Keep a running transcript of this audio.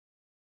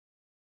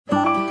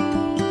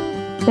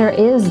There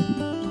is,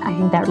 I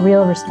think, that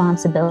real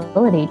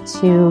responsibility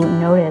to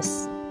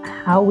notice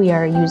how we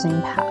are using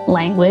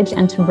language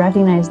and to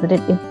recognize that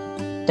it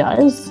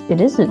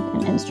is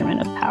an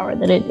instrument of power,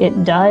 that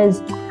it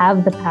does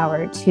have the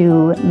power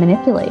to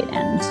manipulate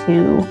and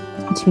to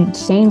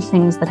change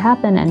things that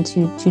happen and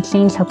to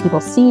change how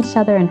people see each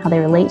other and how they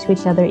relate to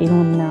each other, even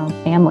within their own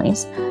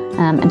families.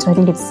 And so I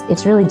think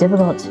it's really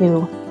difficult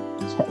to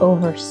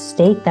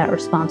overstate that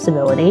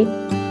responsibility.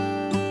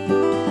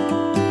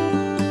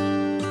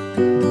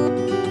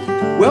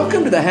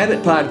 Welcome to the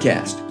Habit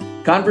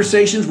Podcast,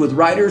 conversations with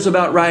writers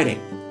about writing.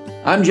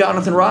 I'm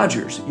Jonathan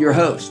Rogers, your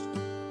host.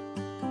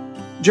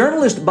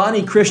 Journalist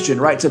Bonnie Kristian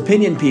writes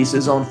opinion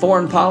pieces on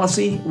foreign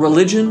policy,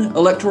 religion,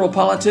 electoral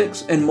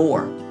politics, and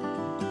more.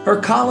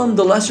 Her column,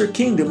 The Lesser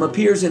Kingdom,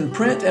 appears in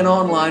print and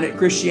online at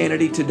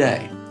Christianity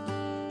Today.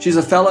 She's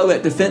a fellow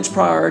at Defense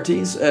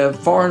Priorities, a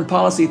foreign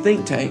policy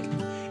think tank,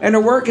 and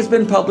her work has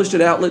been published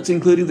at outlets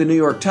including The New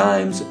York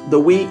Times, The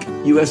Week,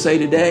 USA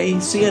Today,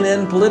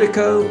 CNN,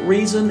 Politico,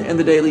 Reason, and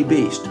The Daily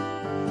Beast.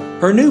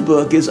 Her new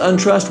book is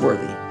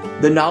Untrustworthy: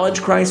 The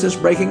Knowledge Crisis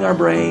Breaking Our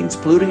Brains,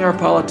 Polluting Our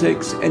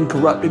Politics, and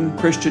Corrupting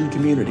Christian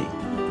Community.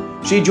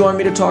 She joined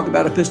me to talk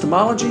about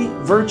epistemology,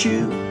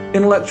 virtue,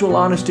 intellectual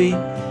honesty,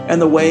 and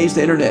the ways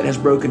the internet has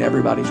broken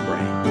everybody's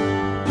brain.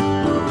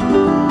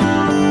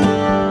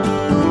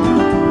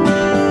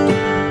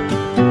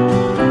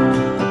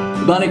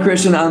 Bonnie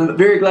Kristian, I'm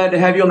very glad to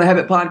have you on the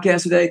Habit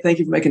Podcast today. Thank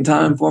you for making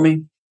time for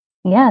me.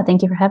 Yeah,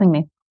 thank you for having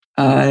me.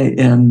 I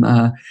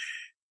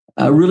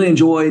really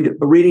enjoyed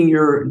reading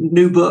your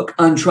new book,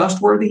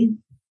 Untrustworthy.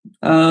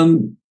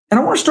 And I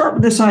want to start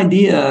with this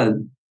idea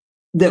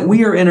that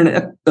we are in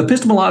an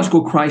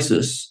epistemological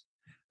crisis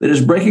that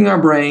is breaking our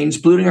brains,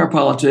 polluting our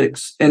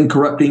politics, and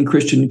corrupting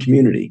Christian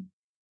community,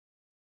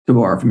 to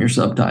borrow from your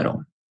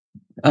subtitle.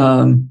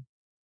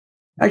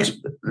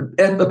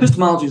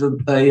 Epistemology is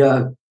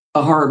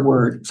a hard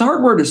word. It's a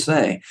hard word to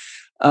say.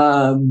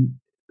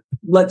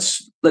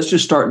 Let's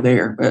just start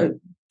there.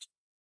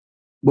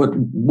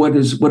 What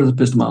is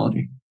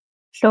epistemology?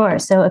 Sure.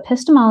 So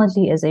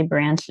epistemology is a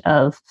branch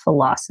of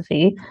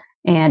philosophy,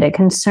 and it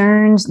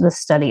concerns the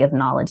study of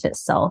knowledge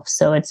itself.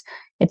 So it's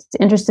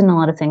interested in a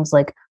lot of things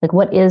like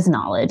what is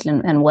knowledge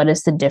and what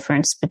is the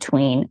difference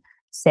between,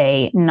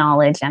 say,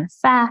 knowledge and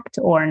fact,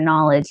 or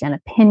knowledge and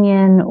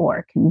opinion,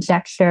 or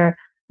conjecture.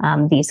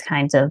 These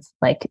kinds of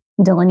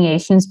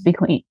delineations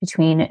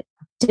between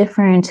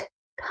different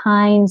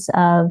kinds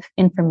of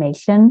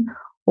information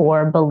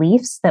or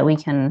beliefs that we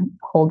can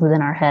hold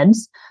within our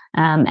heads.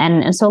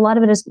 And so a lot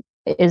of it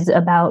is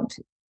about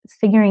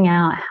figuring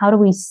out, how do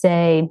we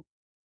say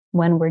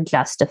when we're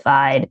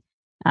justified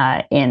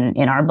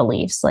in our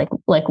beliefs? Like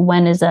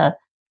when is a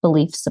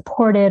belief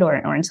supported, or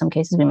in some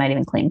cases we might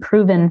even claim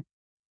proven?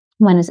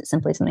 When is it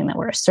simply something that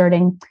we're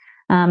asserting?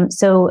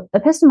 So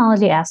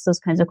epistemology asks those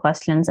kinds of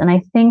questions, and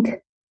I think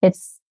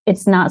it's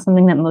not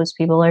something that most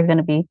people are going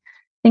to be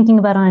thinking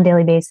about on a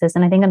daily basis.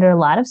 And I think under a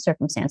lot of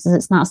circumstances,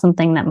 it's not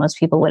something that most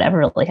people would ever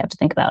really have to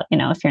think about.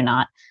 If you're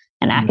not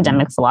an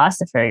academic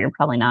philosopher, you're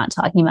probably not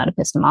talking about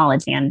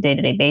epistemology on a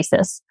day-to-day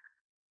basis.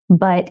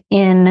 But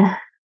in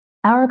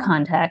our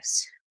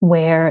context,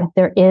 where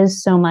there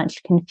is so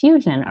much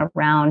confusion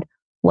around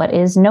what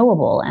is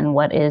knowable and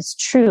what is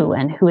true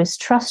and who is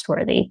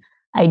trustworthy,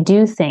 I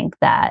do think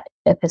that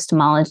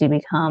epistemology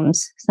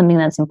becomes something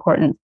that's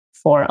important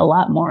for a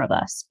lot more of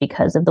us,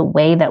 because of the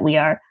way that we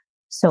are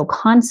so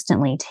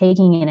constantly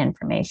taking in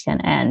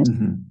information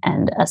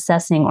and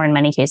assessing, or in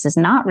many cases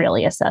not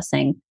really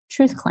assessing,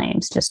 truth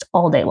claims just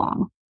all day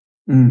long.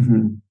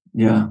 Mm-hmm.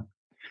 Yeah.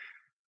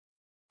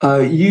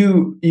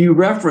 You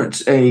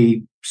reference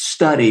a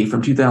study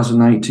from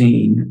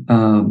 2019.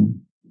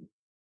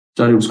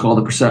 Study was called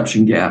The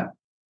Perception Gap.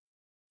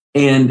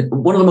 And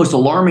one of the most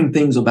alarming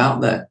things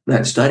about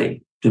that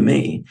study to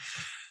me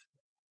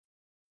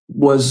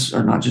was,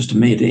 or not just to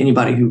me, to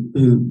anybody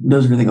who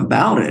knows anything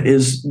about it,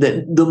 is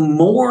that the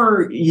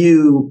more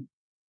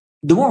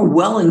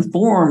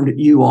well-informed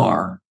you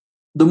are,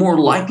 the more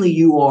likely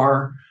you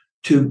are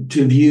to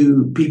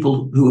view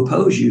people who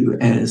oppose you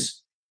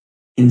as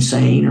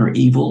insane or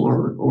evil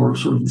or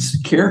sort of this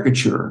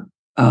caricature.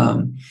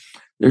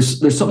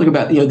 There's something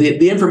about,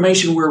 the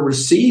information we're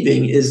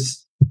receiving is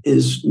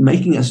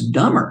making us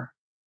dumber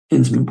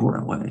in some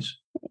important ways.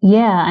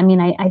 Yeah, I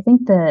mean, I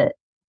think that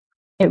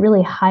that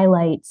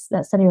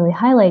study really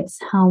highlights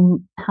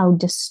how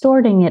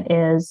distorting it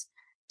is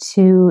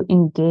to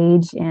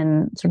engage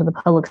in sort of the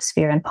public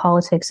sphere and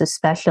politics,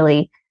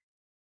 especially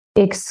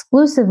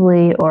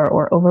exclusively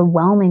or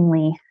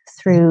overwhelmingly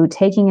through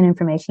taking in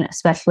information,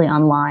 especially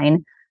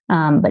online,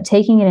 but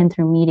taking it in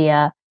through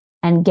media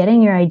and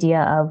getting your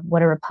idea of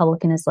what a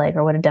Republican is like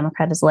or what a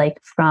Democrat is like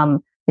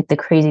from the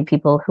crazy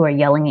people who are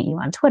yelling at you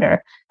on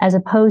Twitter, as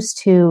opposed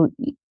to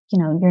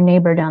your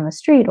neighbor down the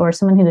street or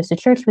someone who goes to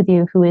church with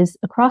you who is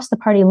across the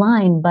party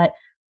line, but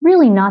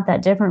really not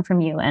that different from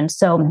you. And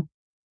so,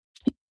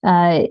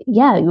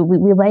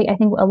 we like, I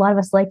think a lot of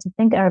us like to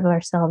think of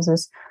ourselves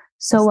as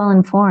so well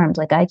informed.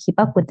 Like, I keep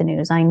up with the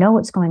news. I know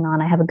what's going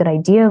on. I have a good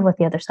idea of what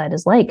the other side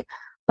is like.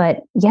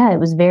 But yeah, it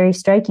was very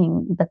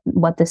striking that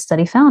what this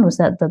study found was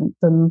that the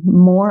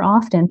more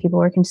often people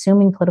were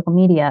consuming political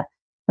media,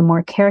 the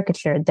more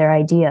caricatured their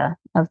idea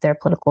of their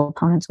political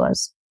opponents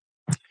was.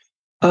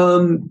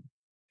 And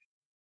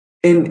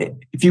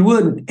if you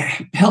would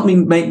help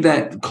me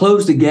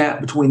close the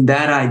gap between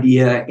that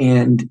idea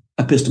and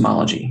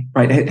epistemology,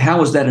 right? How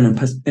is that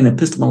an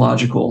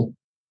epistemological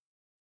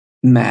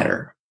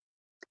matter?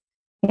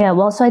 Yeah,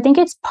 well, so I think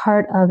it's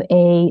part of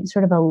a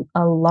sort of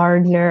a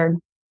larger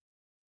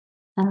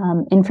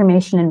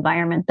information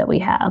environment that we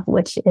have,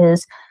 which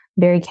is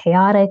very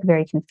chaotic,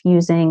 very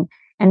confusing,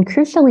 and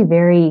crucially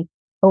very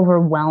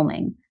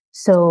overwhelming.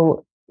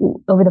 So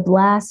over the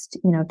last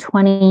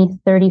 20,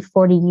 30,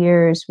 40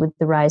 years, with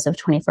the rise of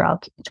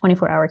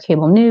 24-hour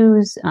cable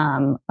news,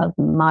 of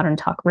modern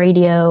talk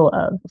radio,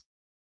 of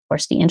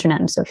course the internet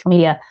and social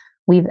media,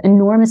 we've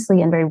enormously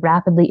and very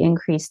rapidly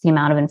increased the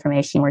amount of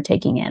information we're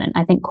taking in. And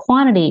I think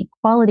quality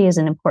is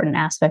an important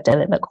aspect of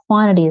it, but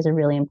quantity is a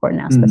really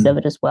important aspect of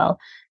it as well.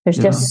 There's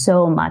just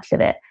so much of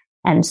it.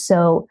 And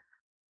so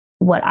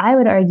what I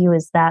would argue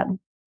is that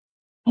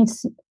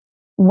it's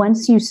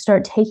once you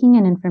start taking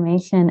in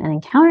information and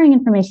encountering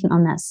information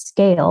on that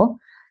scale,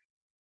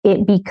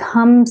 it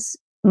becomes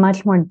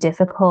much more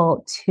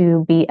difficult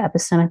to be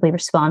epistemically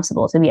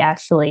responsible, to be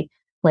actually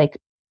like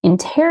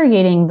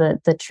interrogating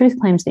the truth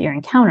claims that you're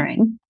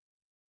encountering.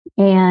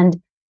 And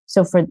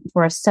so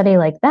for a study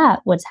like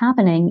that, what's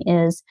happening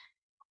is,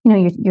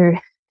 you're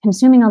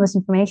consuming all this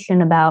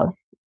information about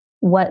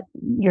what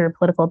your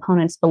political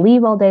opponents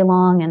believe all day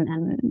long,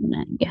 and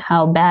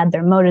how bad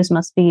their motives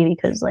must be,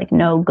 because like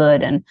no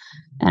good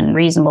and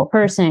reasonable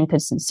person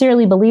could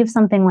sincerely believe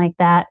something like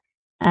that.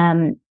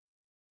 And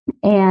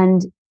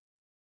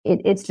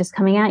it's just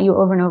coming at you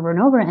over and over and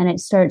over, and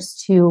it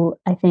starts to,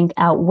 I think,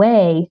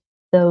 outweigh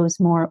those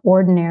more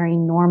ordinary,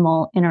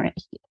 normal,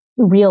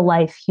 real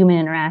life human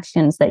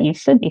interactions that you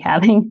should be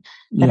having,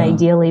 that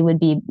ideally would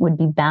be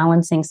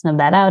balancing some of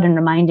that out and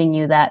reminding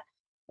you that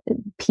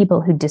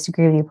people who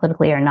disagree with you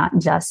politically are not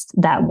just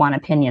that one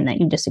opinion that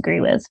you disagree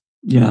with.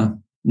 Yeah.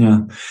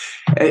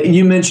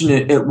 You mentioned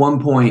it at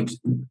one point,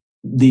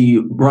 the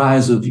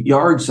rise of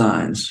yard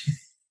signs.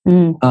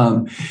 And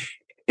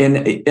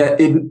it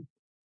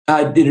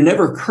had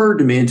never occurred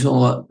to me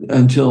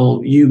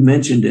until you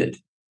mentioned it,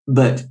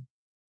 but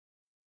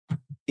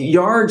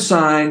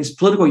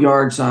political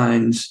yard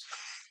signs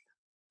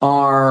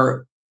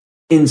are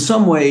in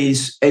some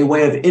ways a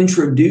way of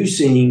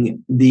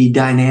introducing the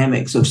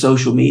dynamics of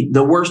social media,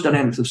 the worst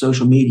dynamics of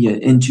social media,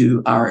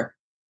 into our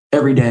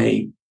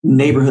everyday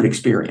neighborhood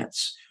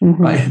experience.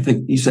 Right? I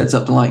think you said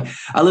something like,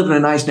 I live in a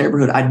nice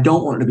neighborhood. I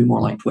don't want it to be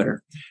more like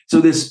Twitter. So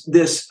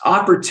this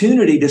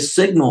opportunity to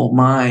signal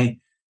my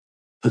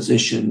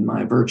position,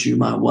 my virtue,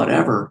 my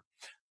whatever.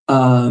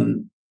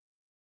 And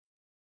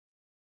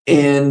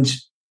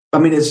I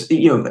mean, it's,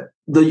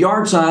 the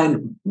yard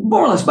sign,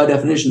 more or less by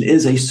definition,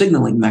 is a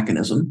signaling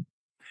mechanism.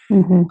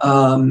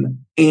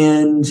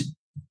 And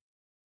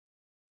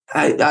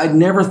I'd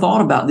never thought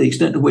about the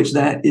extent to which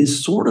that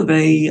is sort of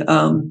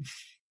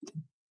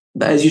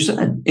as you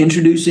said,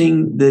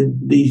 introducing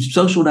the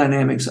social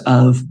dynamics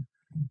of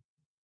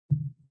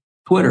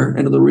Twitter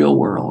into the real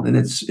world. And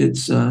it's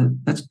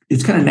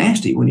kind of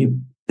nasty when you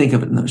think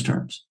of it in those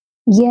terms.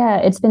 Yeah,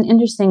 it's been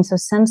interesting. So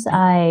since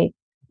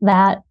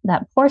that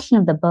portion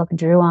of the book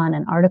drew on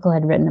an article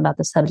I'd written about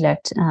the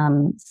subject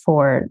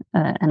for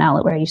an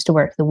outlet where I used to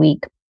work, The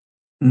Week.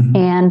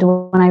 And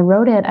when I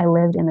wrote it, I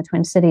lived in the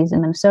Twin Cities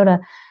in Minnesota,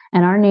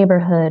 and our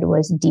neighborhood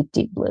was deep,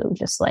 deep blue,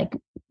 just like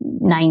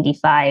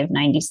 95,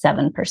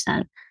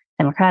 97%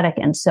 Democratic.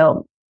 And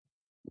so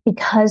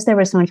because there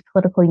was so much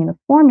political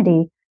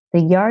uniformity,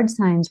 the yard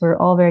signs were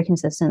all very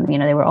consistent.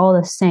 They were all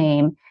the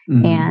same.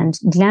 And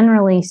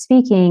generally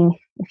speaking,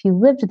 if you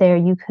lived there,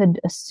 you could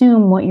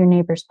assume what your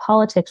neighbor's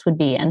politics would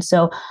be. And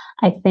so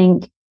I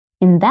think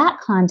in that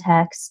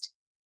context,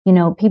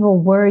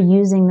 people were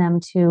using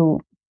them to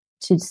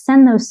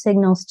send those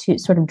signals, to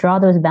sort of draw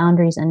those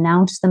boundaries,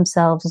 announce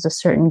themselves as a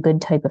certain good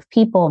type of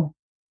people.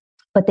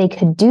 But they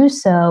could do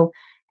so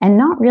and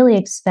not really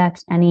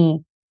expect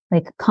any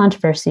like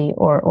controversy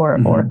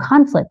or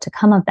conflict to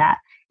come of that.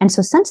 And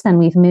so since then,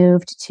 we've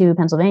moved to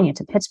Pennsylvania,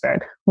 to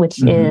Pittsburgh,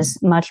 which is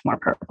much more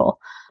purple.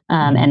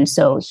 And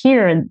so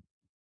here,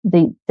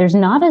 there's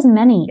not as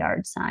many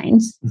yard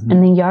signs,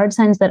 and the yard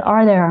signs that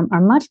are there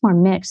are much more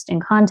mixed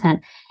in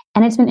content.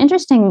 And it's been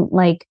interesting,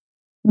 like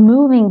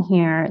moving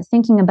here,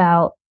 thinking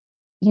about,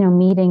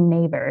 meeting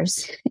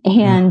neighbors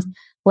and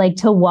like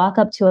to walk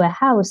up to a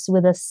house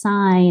with a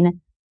sign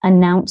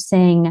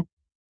announcing,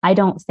 I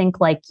don't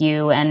think like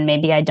you, and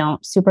maybe I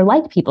don't super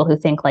like people who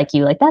think like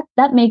you. Like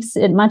that makes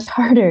it much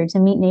harder to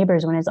meet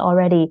neighbors when it's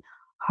already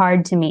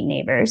hard to meet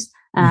neighbors.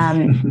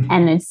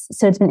 And it's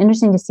been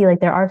interesting to see, like,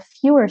 there are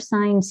fewer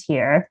signs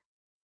here.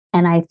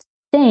 And I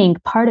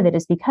think part of it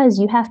is because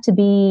you have to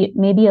be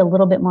maybe a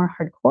little bit more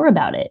hardcore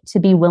about it to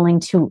be willing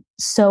to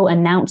so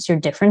announce your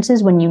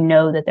differences when you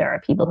know that there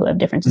are people who have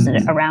differences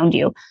around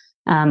you,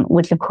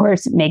 which of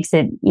course makes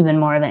it even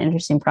more of an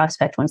interesting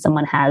prospect when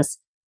someone has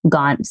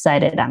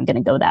decided I'm going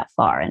to go that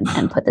far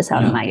and put this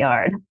out in my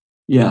yard.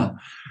 Yeah.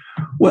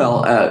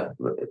 Well,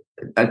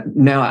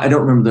 now I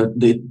don't remember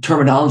the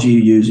terminology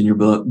you use in your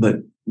book,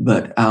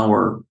 but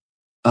our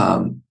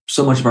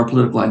so much of our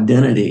political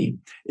identity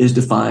is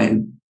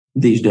defined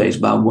these days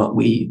by what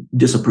we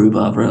disapprove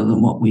of rather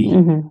than what we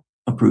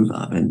approve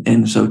of,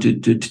 and so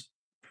to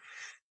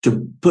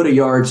put a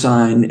yard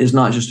sign is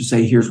not just to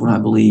say here's what I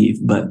believe,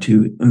 but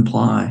to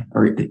imply,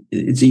 or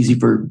it's easy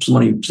for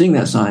somebody seeing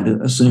that sign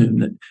to assume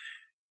that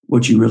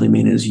what you really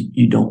mean is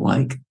you don't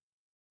like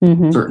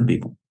certain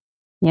people.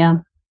 Yeah.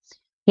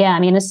 Yeah, I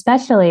mean,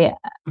 especially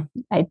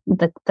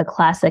the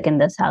classic "In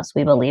this house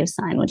we believe"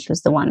 sign, which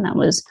was the one that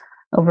was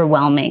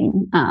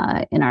overwhelming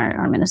in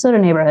our Minnesota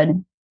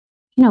neighborhood.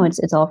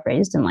 It's all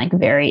phrased in like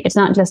it's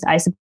not just I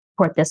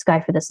support this guy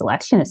for this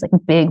election. It's like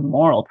big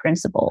moral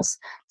principles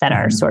that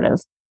are sort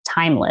of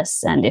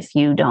timeless. And if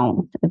you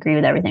don't agree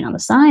with everything on the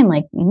sign,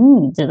 like,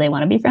 do they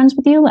want to be friends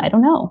with you? I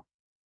don't know.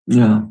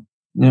 Yeah.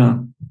 Yeah.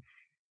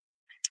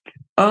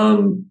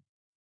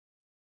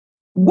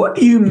 What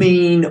do you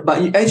mean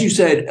by, as you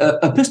said,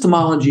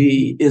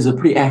 epistemology is a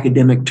pretty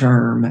academic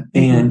term,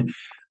 and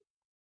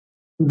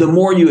the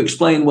more you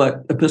explain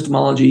what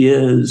epistemology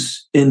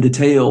is in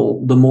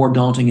detail, the more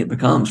daunting it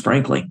becomes,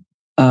 frankly.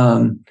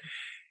 And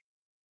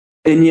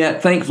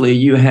yet, thankfully,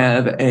 you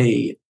have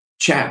a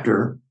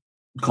chapter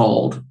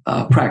called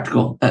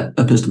Practical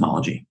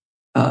Epistemology.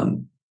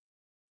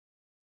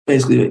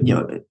 Basically,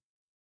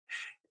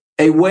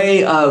 a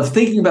way of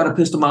thinking about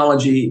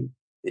epistemology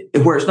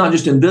where it's not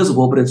just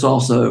invisible, but it's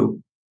also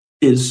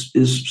is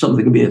something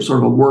that can be a sort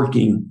of a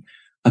working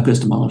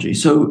epistemology.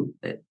 So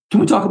can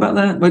we talk about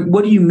that? Like,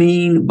 what do you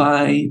mean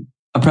by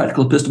a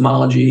practical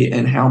epistemology,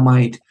 and how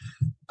might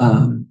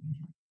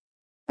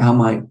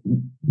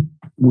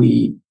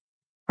we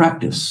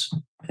practice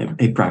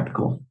a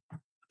practical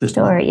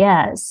epistemology? Sure,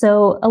 yeah.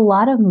 So a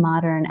lot of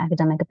modern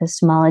academic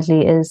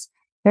epistemology is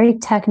very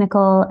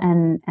technical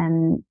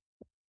and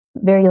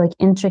very like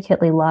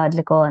intricately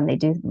logical, and they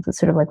do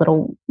sort of like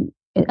little,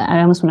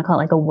 I almost want to call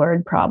it like a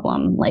word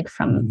problem, like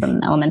from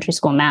elementary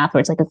school math, where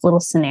it's like this little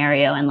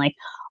scenario, and like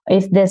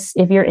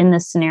if you're in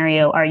this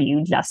scenario, are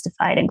you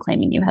justified in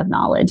claiming you have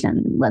knowledge?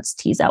 And let's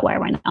tease out why or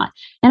why not.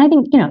 And I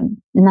think,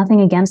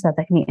 nothing against that.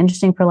 That can be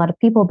interesting for a lot of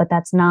people, but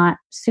that's not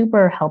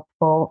super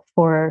helpful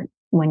for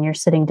when you're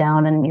sitting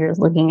down and you're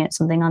looking at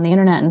something on the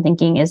internet and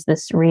thinking, is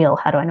this real?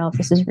 How do I know if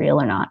this is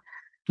real or not?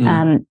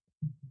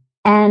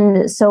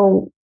 And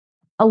so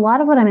a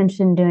lot of what I'm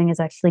interested in doing is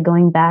actually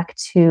going back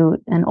to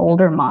an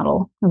older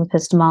model of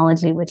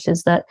epistemology, which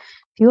is that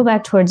if you go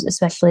back towards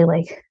especially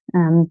like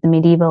the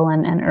medieval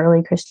and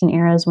early Christian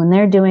eras, when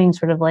they're doing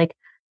sort of like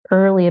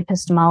early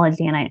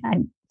epistemology, and I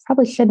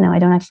probably should know, I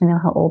don't actually know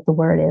how old the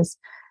word is,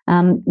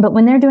 but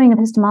when they're doing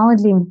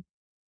epistemology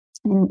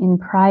in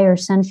prior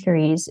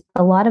centuries,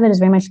 a lot of it is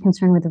very much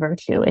concerned with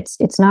virtue.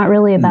 It's not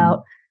really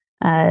about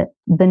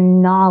the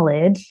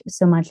knowledge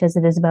so much as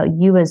it is about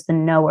you as the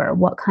knower.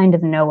 What kind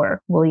of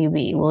knower will you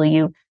be? Will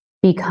you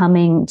be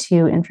coming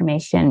to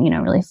information,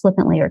 really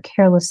flippantly or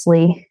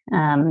carelessly,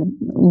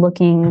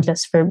 looking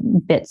just for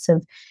bits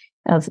of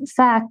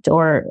fact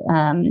or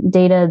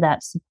data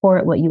that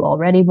support what you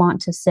already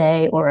want to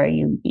say, or are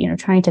you,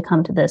 trying to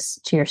come to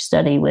your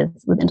study with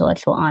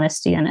intellectual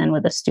honesty and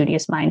with a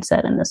studious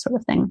mindset and this sort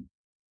of thing?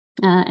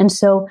 And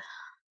so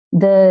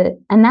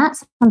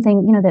that's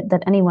something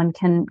that anyone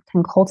can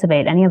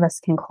cultivate. Any of us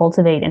can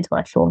cultivate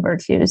intellectual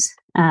virtues.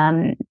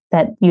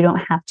 That you don't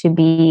have to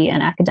be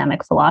an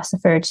academic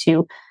philosopher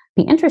to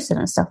be interested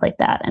in stuff like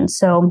that. And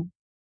so,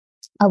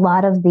 a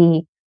lot of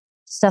the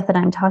stuff that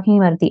I'm talking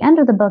about at the end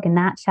of the book, in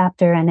that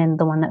chapter and in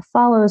the one that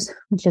follows,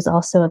 which is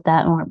also of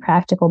that more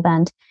practical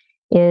bent,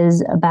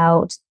 is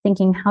about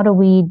thinking, how do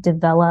we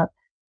develop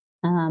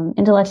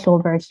intellectual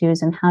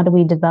virtues, and how do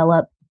we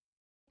develop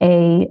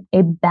a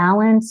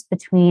balance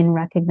between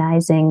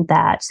recognizing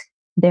that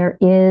there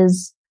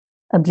is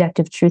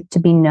objective truth to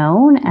be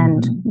known,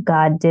 and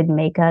God did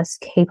make us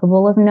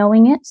capable of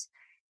knowing it,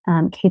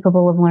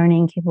 capable of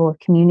learning, capable of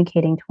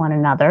communicating to one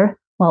another,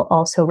 while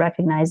also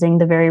recognizing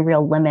the very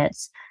real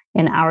limits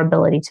in our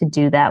ability to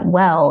do that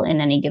well in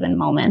any given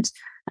moment.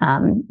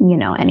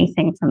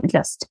 Anything from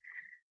just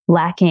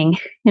lacking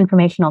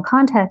informational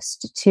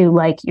context to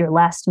like your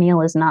last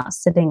meal is not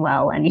sitting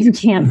well and you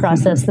can't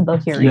process the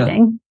book you're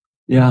reading.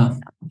 Yeah.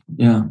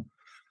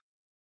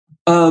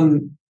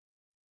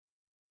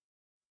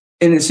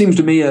 And it seems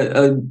to me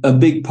a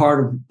big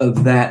part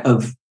of that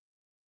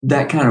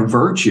kind of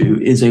virtue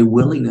is a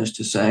willingness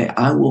to say,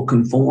 I will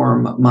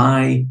conform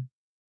my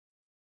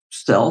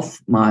self,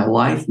 my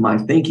life, my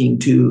thinking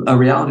to a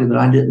reality that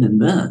I didn't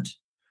invent,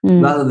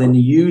 rather than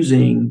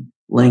using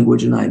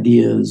language and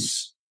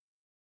ideas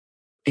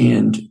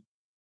and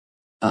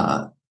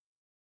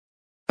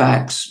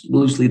facts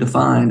loosely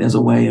defined as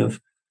a way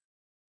of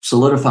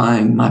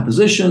solidifying my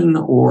position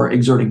or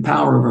exerting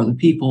power over other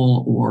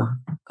people or,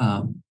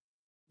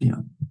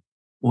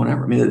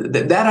 whatever. I mean,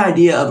 that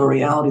idea of a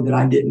reality that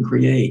I didn't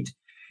create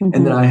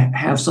and that I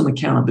have some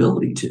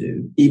accountability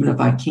to, even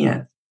if I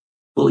can't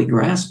fully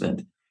grasp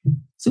it,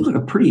 seems like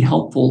a pretty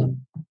helpful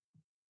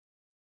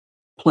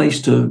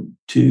place to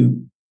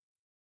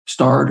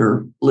start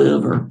or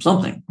live or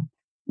something.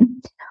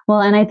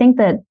 Well, and I think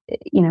that,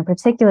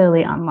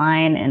 particularly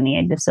online in the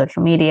age of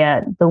social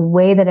media, the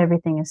way that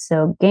everything is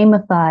so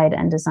gamified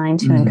and designed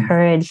to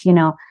encourage,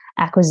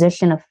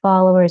 acquisition of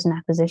followers and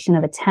acquisition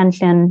of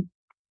attention,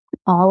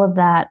 all of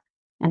that,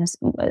 and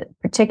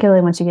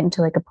particularly once you get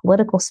into like a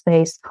political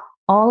space,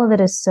 all of it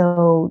is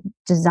so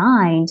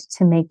designed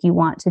to make you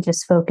want to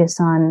just focus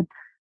on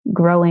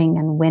growing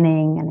and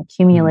winning and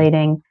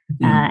accumulating,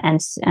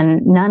 and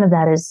none of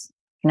that is,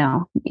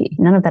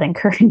 none of that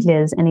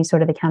encourages any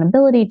sort of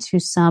accountability to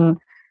some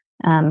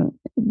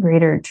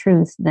greater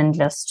truth than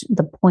just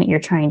the point you're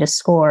trying to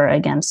score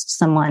against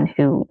someone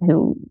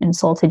who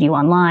insulted you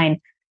online.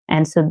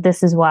 And so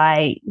this is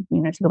why,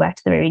 to go back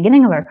to the very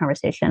beginning of our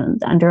conversation,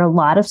 under a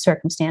lot of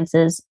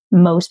circumstances,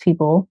 most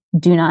people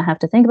do not have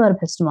to think about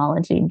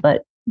epistemology,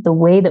 but the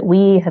way that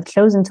we have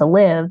chosen to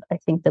live, I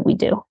think that we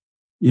do.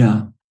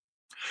 Yeah.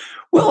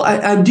 Well,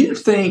 I do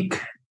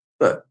think,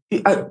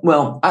 I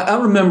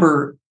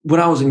remember when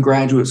I was in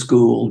graduate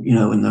school,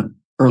 in the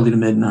early to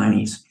mid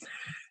 90s,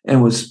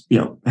 and was,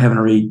 having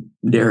to read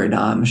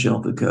Derrida,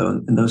 Michel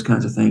Foucault, and those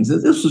kinds of things.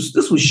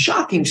 This was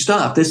shocking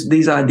stuff.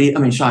 These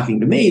ideas, shocking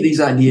to me, these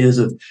ideas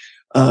of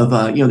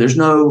there's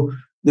no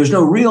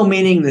real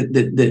meaning,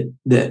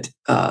 that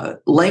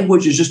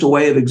language is just a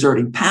way of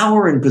exerting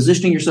power and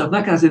positioning yourself,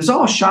 that kind of stuff. It's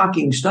all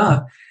shocking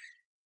stuff.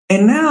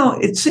 And now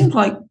it seems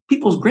like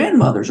people's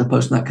grandmothers are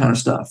posting that kind of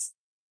stuff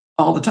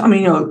all the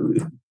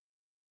time.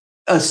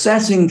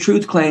 Assessing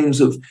truth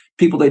claims of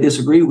people they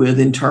disagree with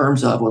in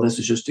terms of, well, this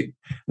is just, they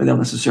don't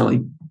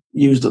necessarily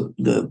use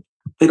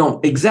they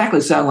don't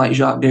exactly sound like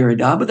Jacques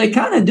Derrida, but they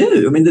kind of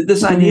do.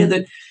 This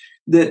idea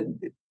that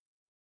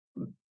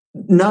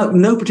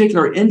no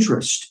particular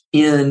interest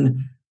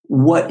in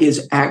what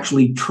is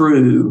actually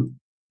true,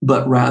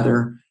 but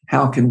rather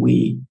how can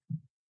we,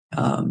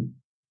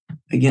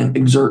 again,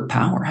 exert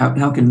power?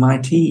 How can my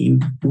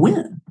team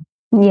win?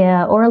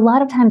 Yeah, or a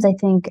lot of times I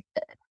think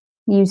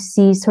you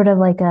see sort of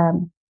like a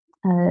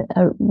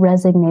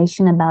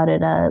resignation about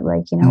it.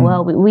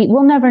 Well,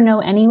 we'll never know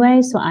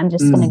anyway, so I'm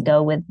just going to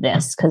go with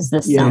this because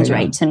this sounds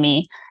right to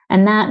me.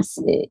 And that's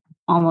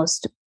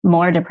almost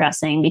more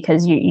depressing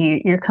because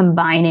you're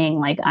combining,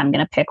 like, I'm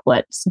going to pick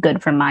what's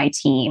good for my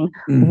team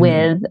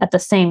with, at the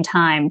same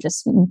time,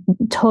 just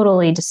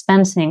totally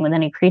dispensing with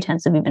any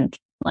pretense of even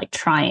like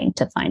trying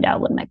to find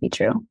out what might be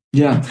true.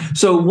 Yeah.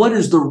 So what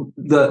is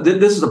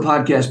this is a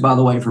podcast, by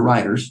the way, for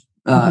writers.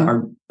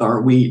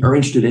 We are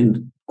interested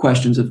in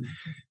questions of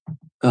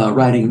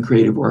writing and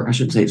creative work. I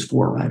shouldn't say it's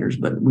for writers,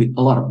 but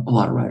a lot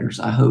of writers,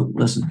 I hope,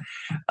 listen.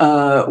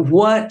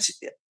 What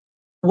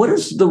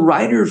is the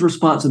writer's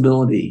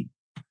responsibility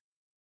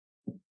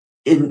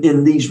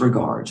in these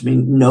regards?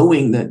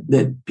 Knowing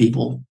that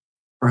people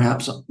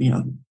perhaps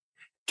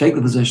take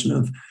the position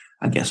of,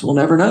 I guess we'll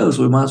never know,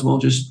 so we might as well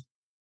just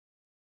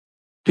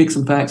pick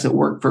some facts that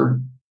work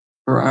for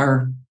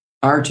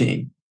our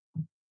team.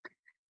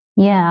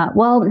 Yeah,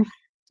 well,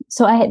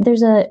 so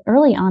there's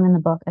early on in the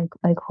book,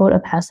 I quote a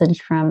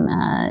passage from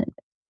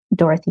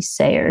Dorothy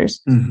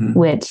Sayers,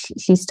 which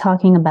she's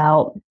talking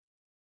about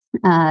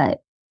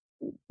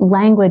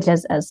language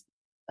as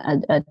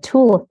a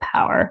tool of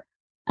power,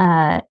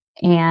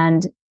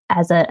 and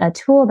as a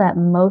tool that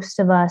most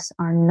of us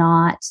are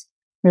not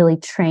really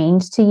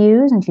trained to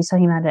use. And she's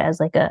talking about it as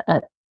like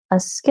a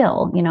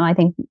skill. I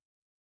think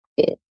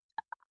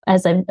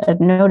as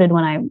I've noted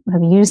when I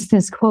have used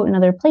this quote in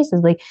other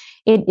places, like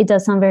it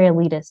does sound very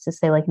elitist to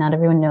say like not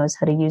everyone knows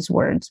how to use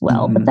words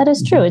well, but that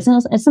is true. It's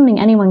something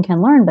anyone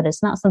can learn, but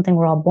it's not something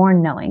we're all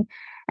born knowing.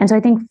 And so I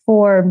think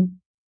for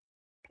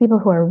people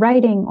who are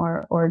writing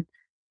or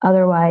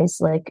otherwise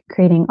like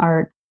creating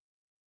art,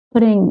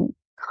 putting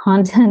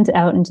content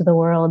out into the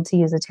world, to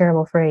use a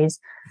terrible phrase,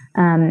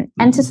 and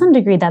to some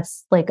degree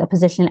that's like a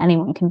position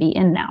anyone can be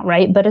in now,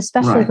 right? But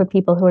especially for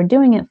people who are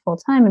doing it full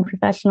time and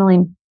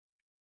professionally,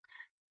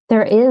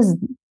 there is,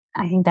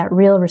 I think, that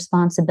real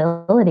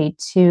responsibility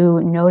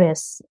to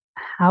notice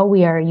how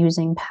we are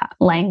using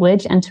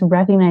language and to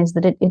recognize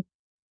that it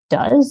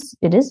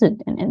is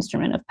an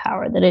instrument of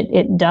power, that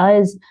it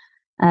does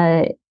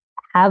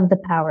have the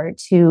power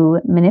to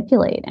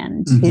manipulate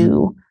and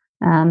to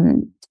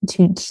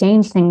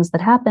change things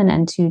that happen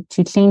and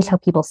to change how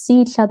people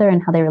see each other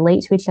and how they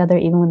relate to each other,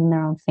 even within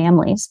their own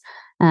families.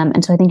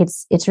 And so I think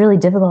it's really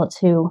difficult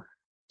to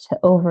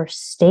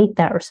overstate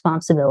that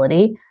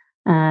responsibility.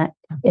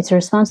 It's a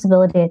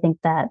responsibility, I think,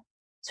 that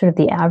sort of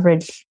the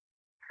average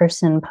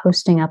person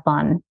posting up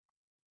on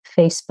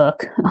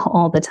Facebook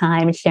all the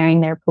time,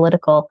 sharing their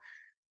political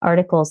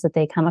articles that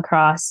they come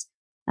across.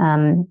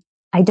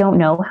 I don't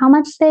know how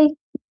much they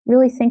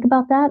really think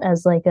about that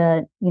as like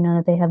that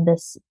they have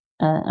this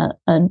a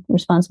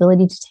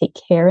responsibility to take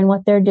care in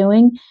what they're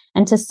doing.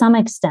 And to some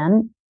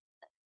extent,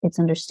 it's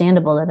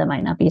understandable that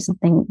might not be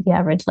something the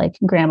average like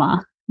grandma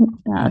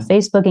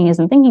Facebooking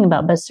isn't thinking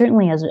about, but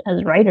certainly as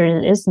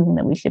writers, it is something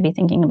that we should be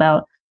thinking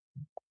about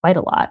quite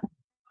a lot.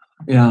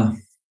 Yeah.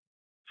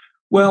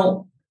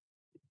 Well,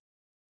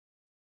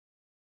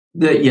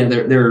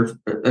 there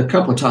are a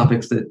couple of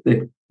topics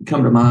that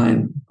come to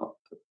mind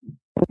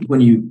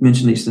when you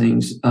mention these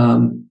things.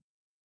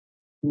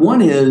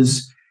 One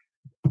is,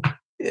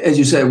 as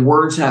you said,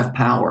 words have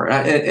power,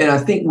 and I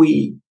think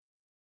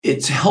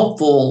it's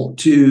helpful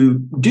to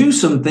do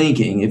some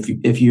thinking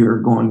if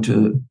you're going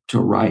to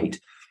write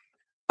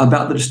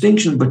about the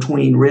distinction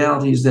between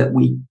realities that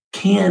we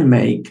can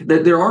make.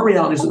 That there are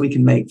realities that we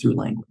can make through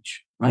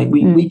language, right?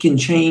 We can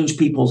change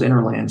people's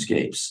inner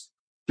landscapes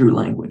through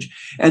language.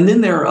 And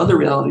then there are other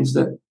realities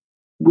that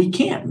we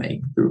can't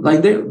make.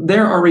 Like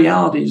there are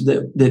realities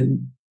that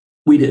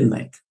we didn't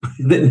make,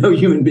 that no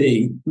human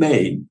being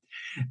made.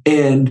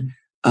 And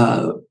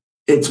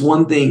it's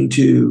one thing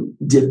to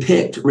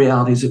depict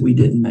realities that we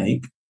didn't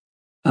make,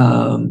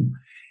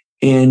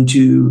 and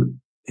to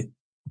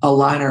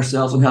align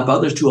ourselves and help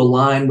others to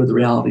align with the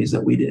realities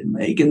that we didn't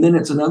make. And then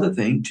it's another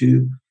thing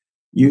to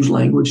use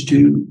language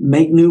to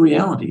make new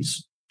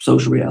realities,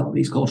 social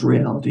realities, cultural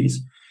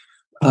realities.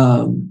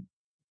 I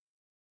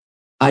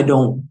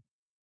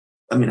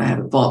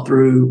haven't thought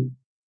through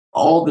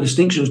all the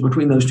distinctions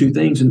between those two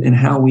things and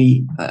how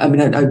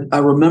I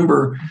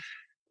remember,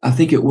 I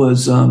think it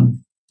was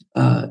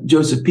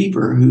Joseph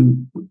Pieper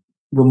who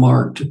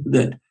remarked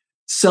that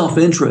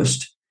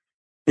self-interest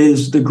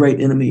is the great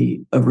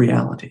enemy of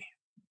reality,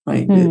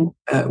 right?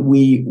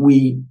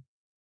 We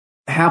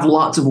have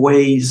lots of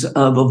ways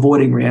of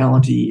avoiding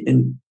reality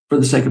and for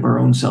the sake of our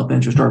own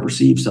self-interest, our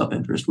perceived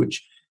self-interest,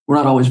 which we're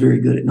not always very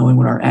good at knowing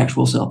what our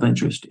actual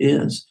self-interest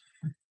is.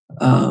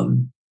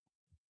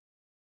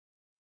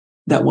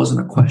 That wasn't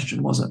a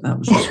question, was it? That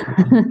was just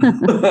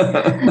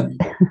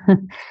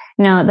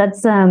no.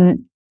 That's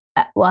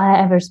well, I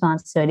have a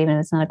response to it, even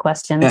if it's not a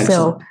question.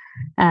 Excellent. So,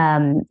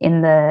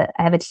 I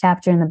have a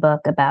chapter in the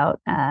book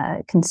about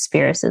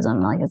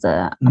conspiracism, like as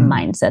a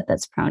mindset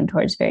that's prone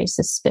towards very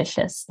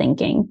suspicious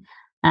thinking.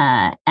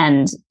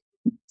 And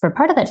for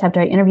part of that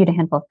chapter, I interviewed a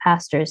handful of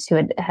pastors who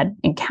had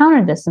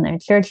encountered this in their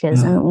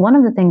churches. And one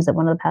of the things that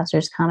one of the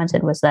pastors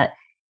commented was that,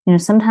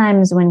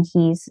 sometimes when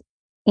he's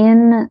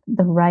in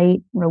the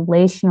right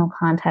relational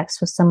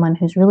context with someone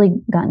who's really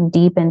gotten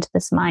deep into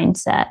this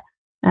mindset,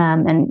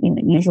 and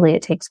usually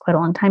it takes quite a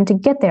long time to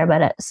get there,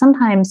 but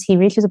sometimes he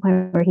reaches a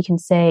point where he can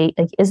say,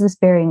 like, is this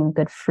bearing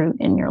good fruit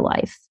in your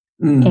life?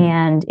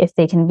 And if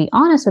they can be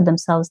honest with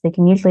themselves, they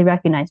can usually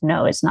recognize,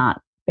 no, it's not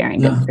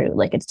bearing good fruit.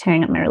 Like, it's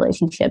tearing up my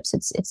relationships.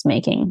 It's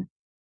making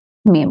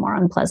me a more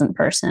unpleasant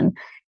person.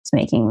 It's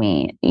making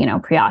me,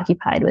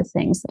 preoccupied with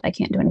things that I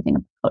can't do anything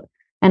about.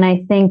 And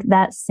I think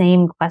that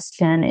same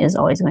question is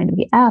always going to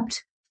be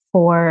apt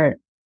for,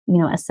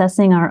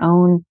 assessing our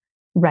own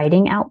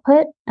writing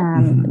output,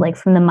 like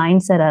from the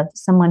mindset of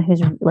someone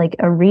who's like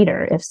a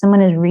reader. If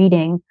someone is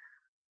reading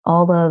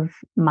all of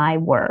my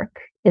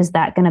work, is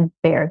that going to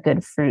bear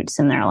good fruits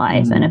in their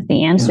life? And if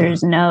the answer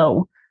is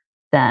no,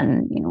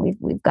 then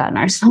we've gotten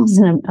ourselves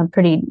in a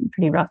pretty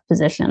rough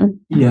position.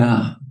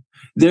 Yeah.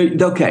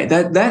 Okay.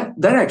 That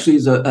actually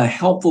is a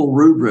helpful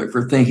rubric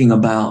for thinking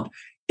about,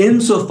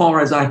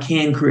 insofar as I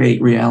can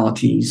create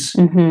realities.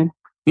 Maybe,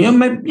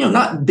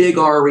 not big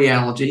R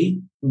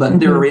reality, but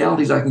there are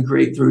realities I can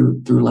create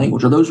through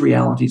language. Are those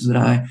realities that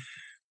I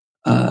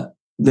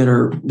that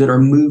are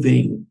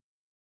moving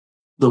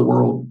the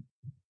world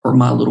or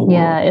my little world?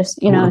 Yeah,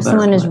 if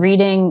someone is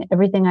reading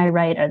everything I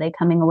write, are they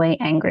coming away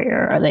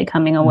angrier? Are they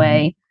coming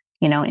away,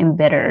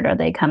 embittered? Are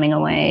they coming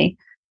away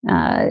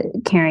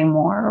caring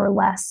more or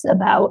less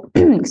about,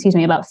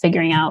 about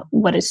figuring out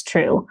what is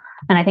true?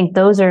 And I think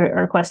those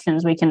are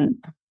questions we can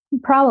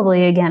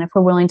probably, again, if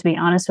we're willing to be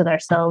honest with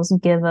ourselves,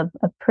 give a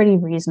pretty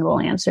reasonable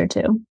answer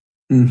to.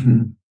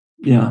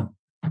 Yeah.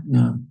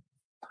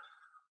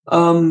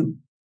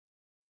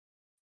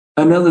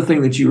 Another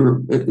thing that you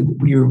were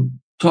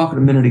talking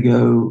a minute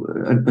ago,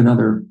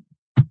 another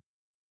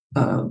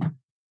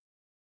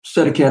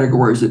set of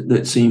categories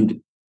that seemed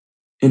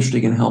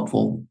interesting and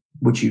helpful,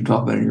 which you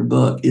talk about in your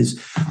book, is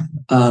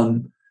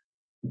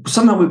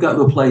somehow we've got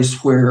to a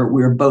place where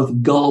we're both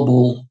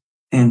gullible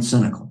and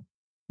cynical,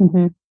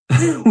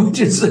 which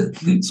is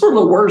sort of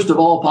the worst of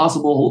all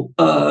possible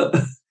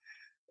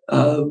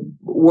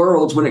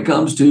worlds when it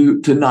comes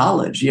to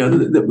knowledge.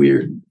 That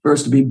we're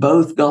supposed to be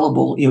both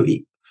gullible,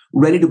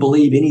 ready to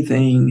believe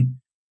anything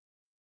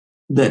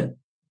that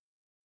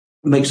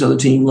makes the other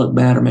team look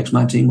bad or makes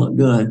my team look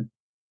good,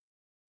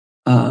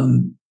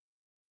 and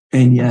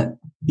yet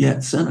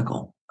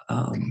cynical.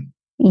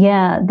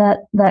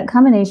 That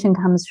combination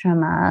comes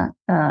from a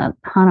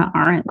Hannah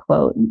Arendt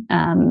quote,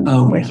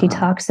 where she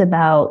talks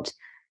about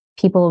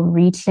people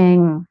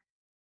reaching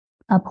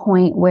a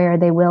point where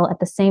they will at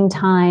the same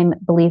time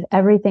believe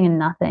everything and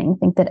nothing,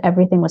 think that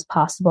everything was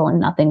possible and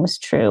nothing was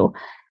true.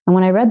 And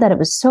when I read that, it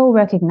was so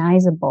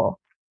recognizable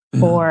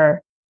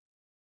for,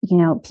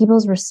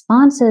 people's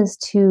responses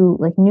to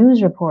like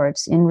news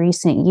reports in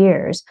recent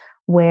years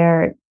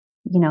where,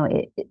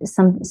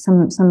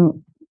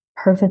 some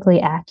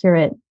perfectly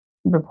accurate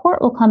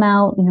report will come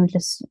out,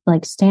 just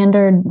like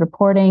standard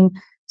reporting.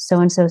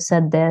 So-and-so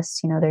said this,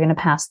 they're going to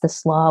pass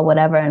this law,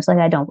 whatever. And it's like,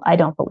 I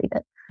don't believe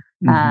it.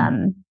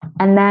 And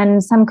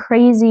then some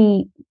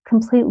crazy,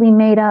 completely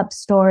made up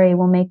story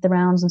will make the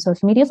rounds on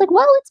social media. It's like,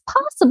 well, it's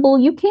possible.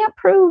 You can't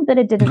prove that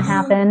it didn't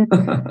happen.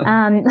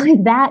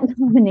 Like that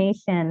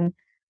combination.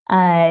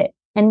 And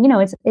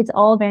it's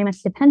all very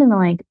much dependent on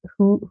like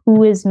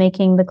who is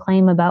making the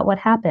claim about what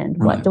happened.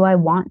 Right. What do I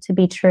want to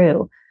be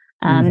true?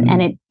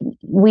 And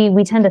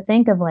we tend to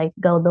think of like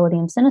gullibility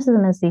and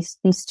cynicism as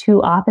these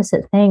two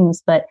opposite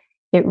things, but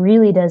it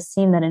really does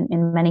seem that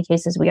in many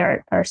cases we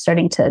are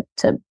starting to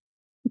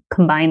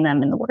combine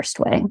them in the worst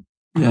way.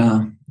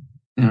 Yeah.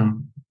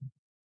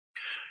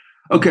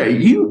 Okay,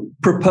 you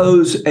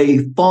propose a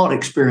thought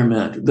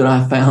experiment that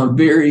I found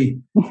I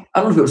don't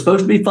know if it was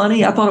supposed to be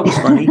funny. I thought it was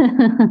funny.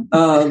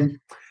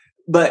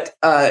 But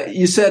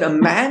you said,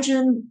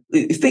 imagine,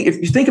 if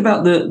you think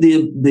about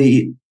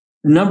the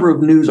number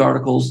of news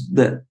articles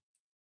that,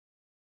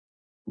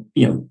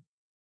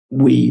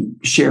 we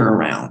share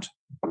around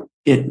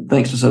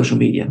thanks to social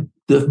media,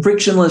 the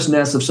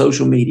frictionlessness of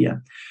social media.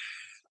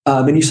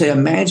 And you say,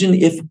 imagine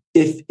if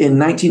in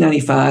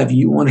 1995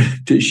 you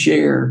wanted to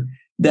share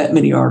that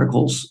many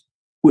articles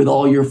with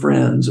all your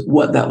friends,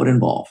 what that would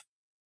involve.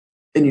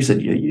 And you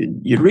said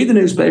you'd read the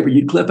newspaper,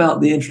 you'd clip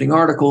out the interesting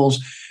articles,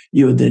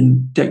 you would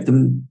then take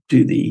them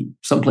to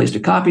someplace to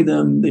copy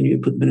them, then you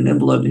put them in an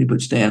envelope, and you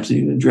put stamps, and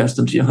you address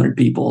them to 100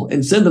 people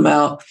and send them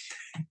out.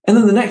 And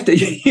then the next day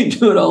you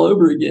do it all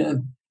over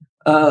again.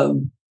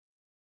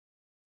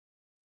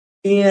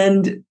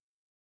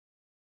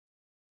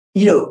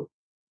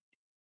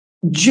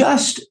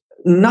 Just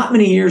not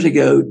many years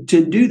ago,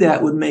 to do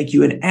that would make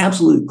you an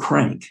absolute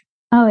crank.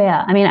 Oh,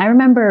 yeah. I mean, I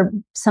remember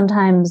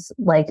sometimes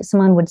like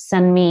someone would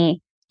send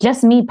me,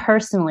 just me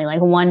personally,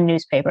 like one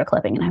newspaper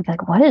clipping. And I'd be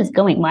like,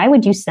 why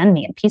would you send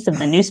me a piece of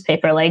the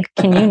newspaper? Like,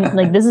 can you,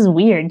 like, this is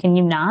weird. Can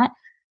you not?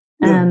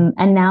 Yeah.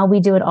 And now we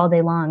do it all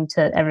day long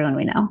to everyone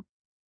we know.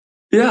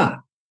 Yeah.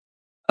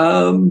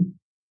 Can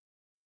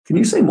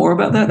you say more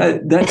about that?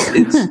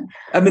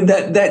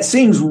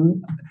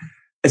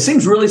 It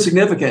seems really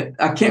significant.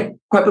 I can't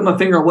quite put my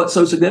finger on what's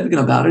so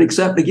significant about it,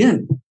 except,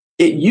 again,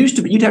 it used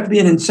to be, you'd have to be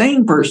an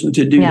insane person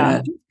to do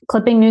that.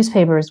 Clipping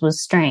newspapers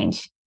was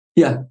strange.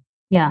 Yeah.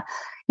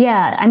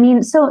 I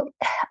mean, so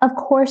of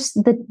course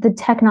the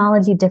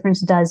technology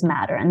difference does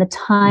matter, and the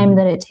time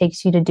that it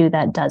takes you to do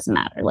that does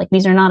matter. Like,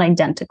 these are not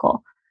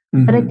identical,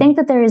 but I think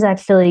that there is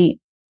actually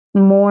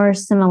more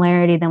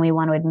similarity than we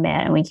want to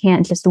admit. And we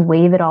can't just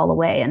wave it all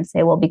away and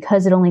say, well,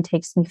 because it only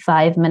takes me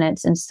 5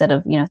 minutes instead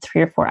of,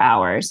 3 or 4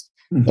 hours,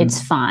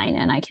 it's fine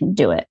and I can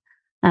do it.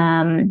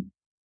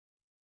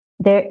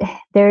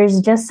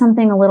 There's just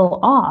something a little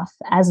off,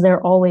 as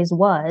there always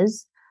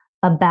was,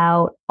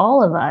 about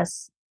all of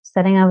us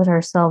setting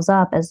ourselves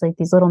up as like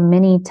these little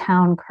mini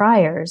town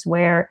criers,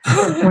 where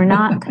we're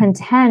not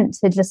content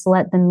to just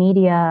let the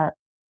media,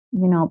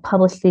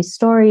 publish these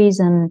stories,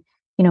 and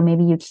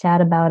maybe you chat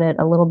about it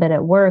a little bit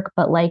at work,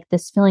 but like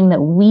this feeling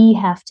that we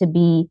have to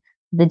be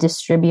the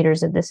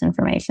distributors of this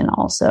information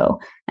also,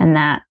 and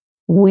that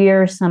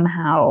we're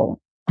somehow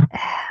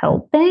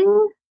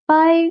helping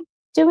by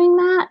doing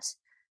that.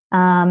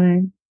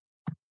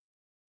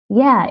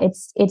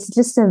 It's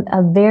just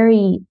a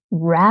very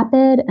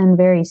rapid and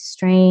very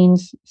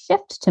strange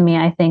shift to me.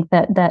 I think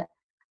that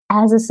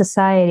as a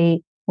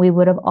society, we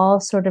would have all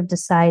sort of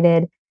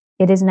decided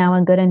it is now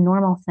a good and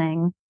normal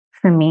thing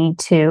for me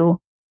to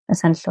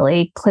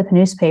essentially clip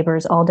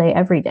newspapers all day,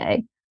 every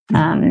day,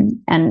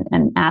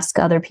 and ask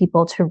other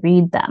people to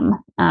read them.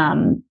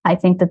 I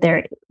think that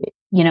there,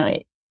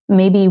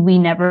 maybe we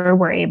never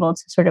were able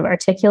to sort of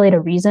articulate a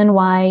reason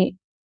why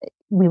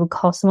we would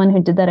call someone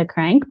who did that a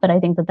crank, but I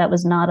think that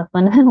was not a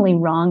fundamentally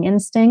wrong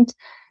instinct.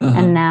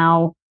 And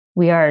now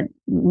we are,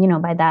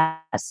 by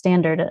that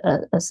standard,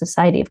 a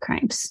society of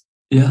cranks.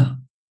 Yeah.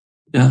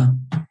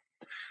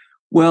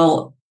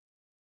 Well,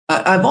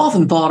 I've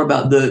often thought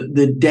about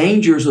the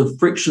dangers of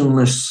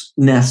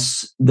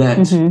frictionlessness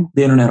that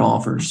the internet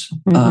offers.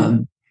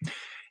 And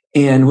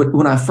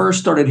when I first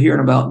started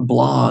hearing about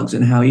blogs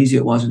and how easy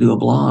it was to do a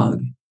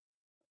blog,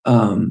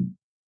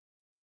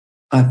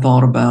 I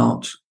thought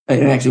about,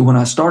 and actually when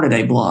I started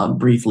a blog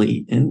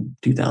briefly in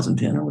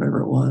 2010 or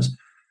whatever it was,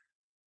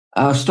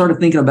 I started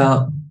thinking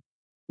about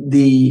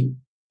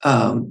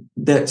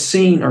that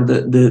scene, or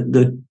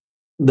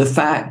the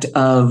fact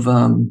of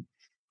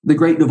the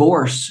Great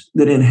Divorce,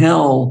 that in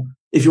hell,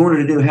 if you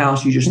wanted a new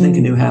house, you just think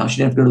a new house. You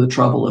didn't have to go to the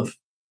trouble of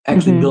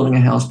actually building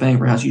a house, paying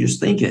for a house. You just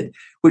think it,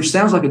 which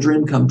sounds like a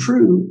dream come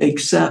true,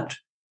 except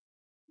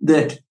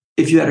that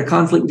if you had a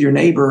conflict with your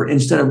neighbor,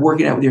 instead of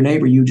working out with your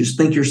neighbor, you just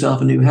think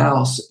yourself a new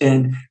house.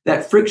 And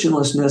that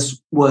frictionlessness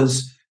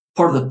was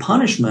part of the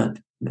punishment,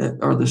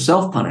 or the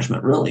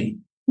self-punishment, really,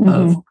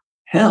 of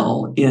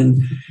hell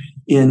in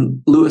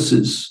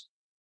Lewis's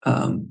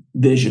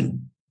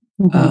vision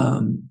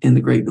in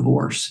The Great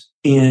Divorce.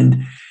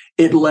 And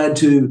it led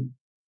to,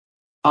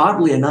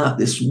 oddly enough,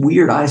 this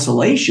weird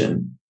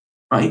isolation,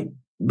 right?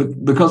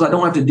 Because I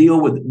don't have to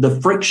deal with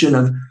the friction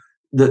of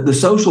the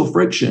social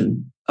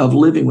friction of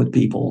living with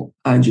people.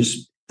 I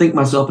just think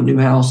myself a new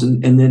house,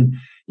 and then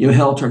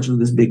hell turns into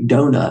this big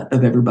donut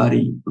of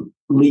everybody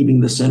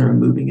leaving the center and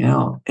moving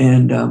out.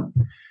 And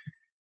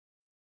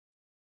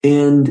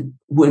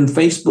when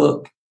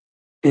Facebook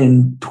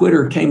and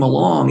Twitter came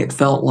along, it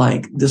felt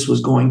like this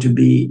was going to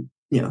be,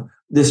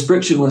 this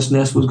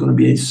frictionlessness was going to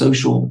be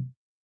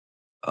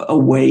a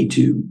way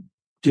to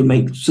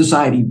make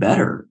society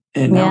better.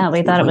 And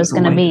we thought it was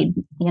going to be,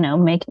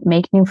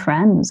 make new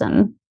friends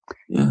and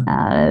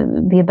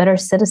be a better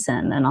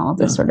citizen and all of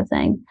this sort of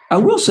thing. I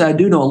will say I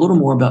do know a little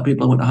more about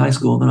people I went to high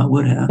school than I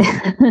would have.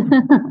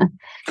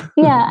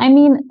 Yeah, I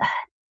mean,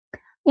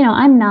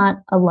 I'm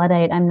not a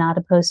Luddite. I'm not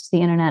opposed to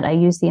the internet. I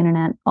use the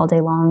internet all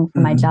day long for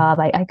my job.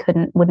 I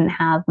wouldn't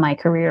have my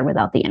career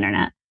without the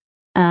internet.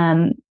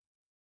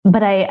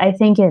 But I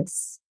think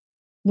it's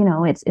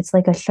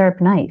like a sharp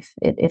knife.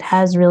 It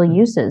has real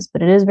uses,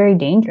 but it is very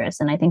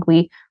dangerous. And I think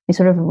we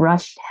sort of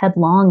rushed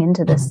headlong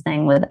into this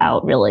thing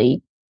without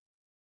really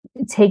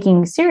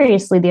taking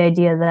seriously the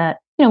idea that,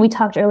 we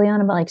talked early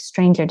on about like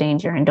stranger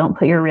danger and don't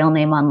put your real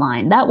name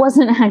online. That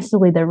wasn't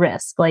actually the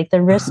risk. Like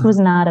the risk was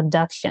not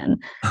abduction.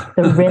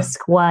 The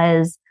risk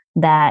was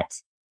that,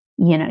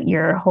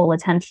 your whole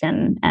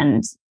attention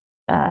and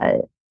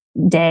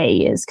day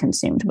is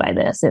consumed by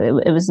this.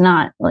 It was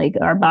not like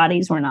our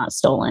bodies were not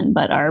stolen,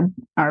 but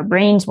our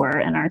brains were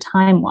and our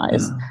time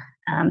was.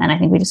 And I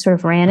think we just sort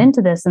of ran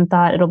into this and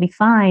thought it'll be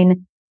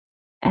fine.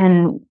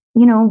 And,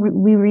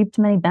 we reaped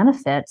many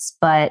benefits,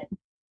 but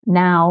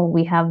now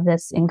we have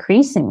this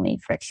increasingly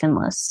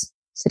frictionless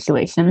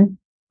situation.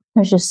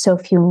 There's just so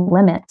few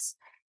limits,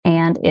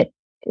 and it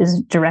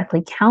is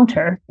directly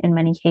counter in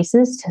many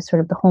cases to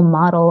sort of the whole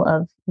model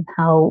of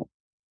how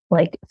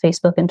like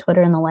Facebook and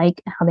Twitter and the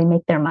like, how they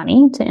make their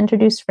money to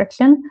introduce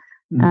friction.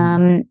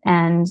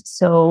 And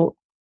so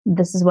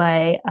this is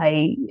why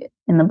I,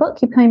 in the book,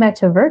 keep coming back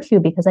to virtue,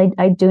 because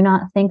I do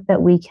not think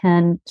that we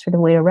can sort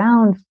of wait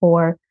around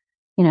for,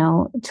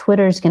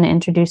 Twitter's going to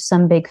introduce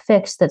some big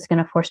fix that's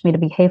going to force me to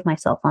behave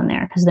myself on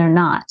there, because they're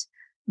not.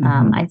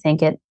 I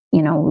think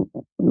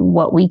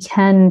what we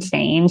can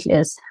change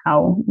is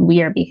how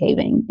we are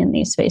behaving in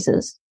these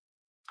spaces.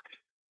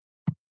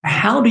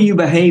 How do you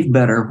behave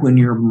better when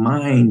your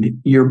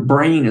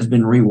brain has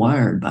been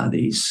rewired by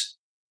these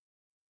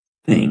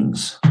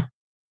things?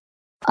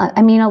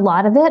 I mean, a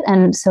lot of it.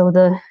 And so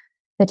the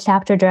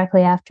chapter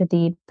directly after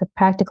the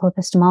practical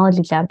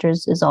epistemology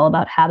chapters is all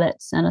about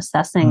habits and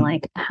assessing,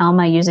 like, how am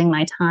I using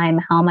my time?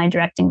 How am I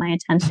directing my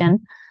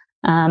attention?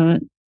 I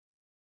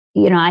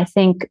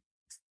think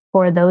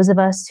for those of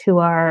us who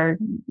are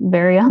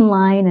very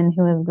online and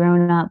who have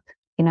grown up,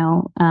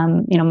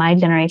 my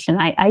generation,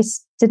 I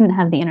didn't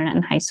have the internet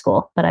in high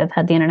school, but I've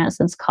had the internet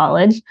since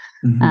college.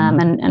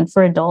 And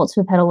for adults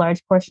who've had a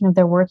large portion of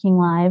their working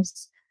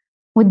lives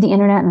with the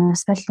internet, and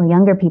especially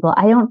younger people,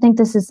 I don't think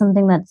this is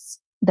something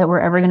that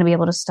we're ever going to be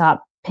able to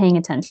stop paying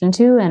attention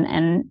to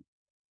and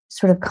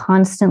sort of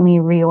constantly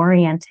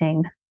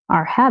reorienting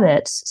our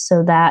habits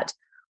so that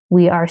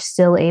we are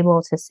still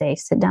able to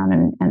sit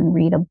down and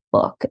read a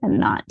book and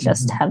not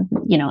just have,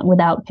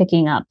 without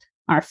picking up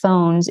our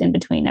phones in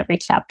between every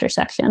chapter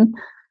section.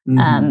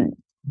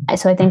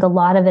 So I think a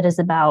lot of it is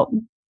about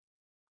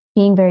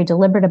being very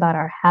deliberate about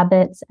our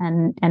habits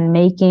and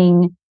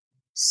making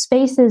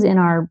spaces in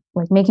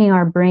making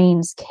our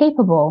brains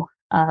capable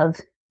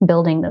of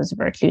building those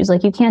virtues.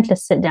 Like, you can't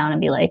just sit down and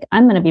be like,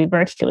 I'm going to be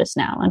virtuous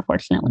now.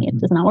 Unfortunately, it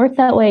does not work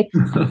that way,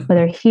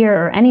 whether here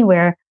or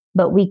anywhere,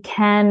 but we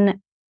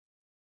can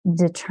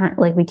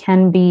we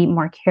can be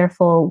more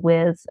careful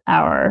with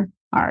our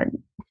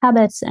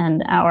habits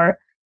and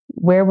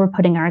where we're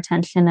putting our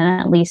attention,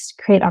 and at least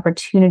create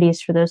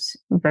opportunities for those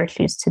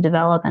virtues to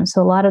develop. And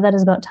so a lot of that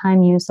is about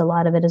time use. A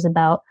lot of it is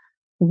about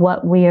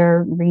what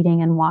we're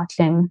reading and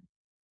watching.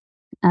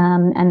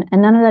 And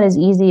none of that is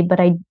easy, but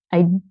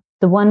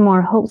the one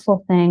more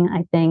hopeful thing,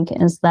 I think,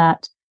 is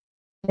that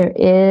there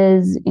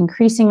is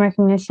increasing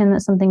recognition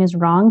that something is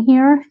wrong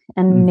here.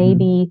 And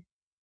maybe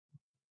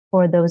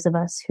for those of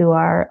us who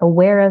are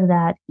aware of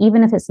that,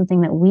 even if it's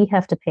something that we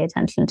have to pay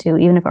attention to,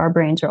 even if our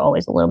brains are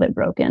always a little bit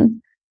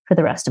broken for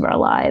the rest of our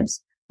lives,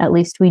 at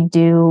least we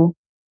do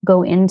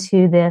go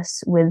into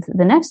this with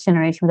the next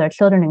generation, with our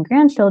children and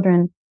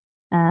grandchildren,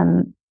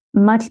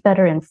 much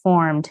better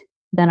informed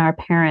than our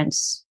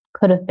parents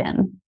could have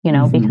been,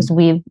 because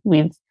we've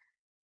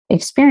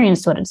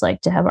experienced what it's like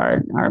to have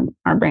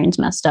our brains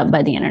messed up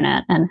by the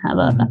internet and have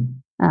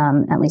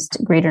at least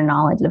greater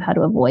knowledge of how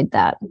to avoid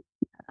that.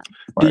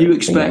 Do you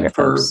expect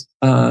for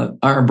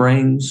our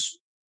brains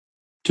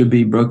to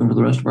be broken for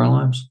the rest of our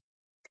lives?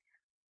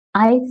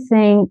 I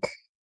think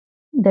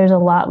there's a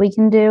lot we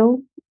can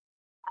do.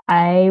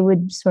 I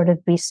would sort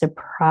of be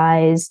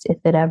surprised if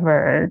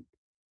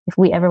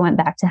we ever went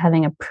back to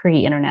having a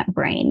pre-internet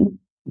brain,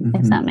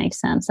 if that makes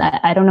sense.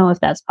 I don't know if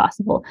that's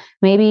possible.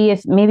 Maybe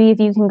if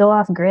you can go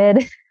off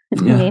grid,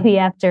 maybe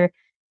after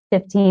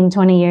 15,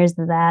 20 years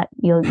of that,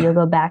 you'll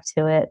go back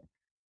to it.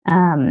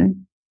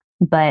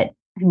 But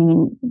I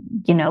mean,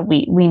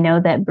 we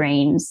know that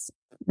brains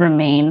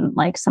remain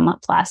like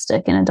somewhat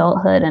plastic in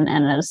adulthood,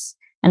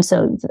 and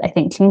so I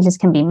think changes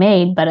can be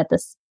made, but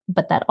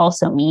but that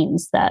also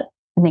means that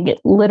I think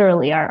it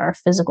literally our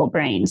physical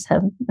brains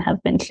have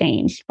been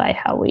changed by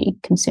how we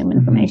consume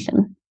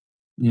information.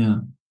 Yeah.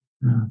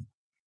 Yeah.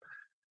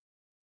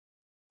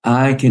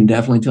 I can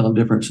definitely tell a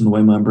difference in the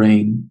way my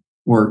brain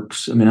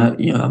works. I mean,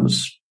 I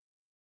was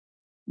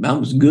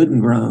good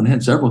and grown,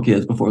 had several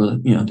kids before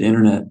the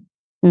internet.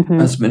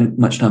 I spent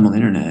much time on the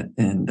internet,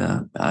 and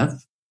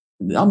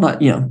I'm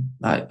not,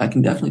 I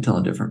can definitely tell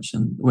a difference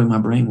in the way my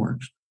brain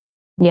works.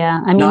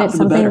 Yeah. I mean, it's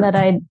something that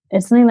I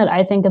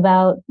think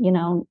about,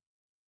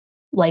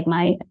 like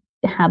my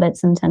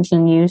habits and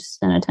attention use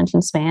and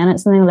attention span.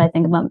 It's something that I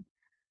think about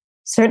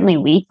certainly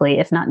weekly,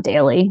 if not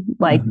daily,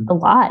 like a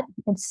lot.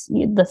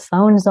 The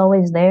phone is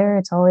always there.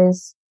 It's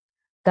always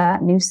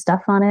got new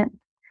stuff on it.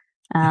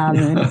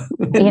 I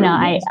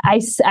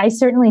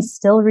certainly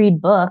still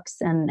read books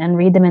and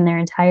read them in their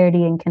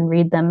entirety and can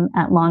read them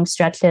at long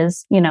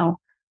stretches,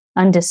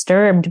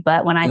 undisturbed.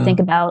 But when I think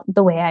about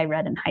the way I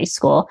read in high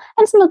school,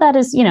 and some of that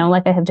is,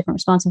 like I have different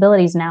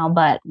responsibilities now,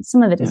 but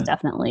some of it is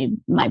definitely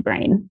my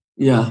brain.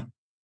 Yeah.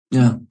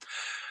 Yeah.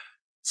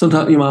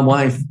 Sometimes, my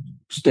wife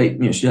she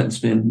doesn't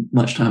spend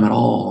much time at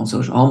all on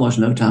almost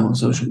no time on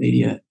social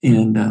media.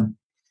 And,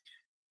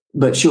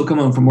 but she'll come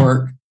home from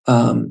work,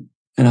 and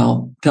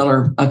I'll tell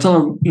her,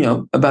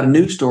 about a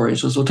news story.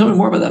 So tell me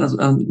more about that.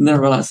 And then I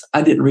realized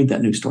I didn't read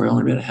that news story. I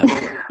only read a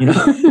headline,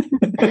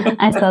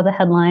 I saw the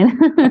headline.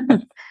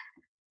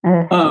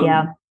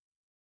 Yeah.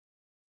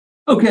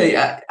 Okay.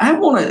 I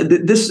want to,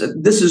 this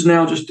is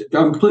now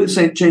I'm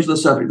completely change the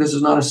subject. This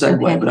is not a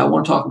segue, but I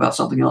want to talk about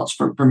something else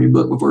from your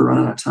book before we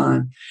run out of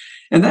time.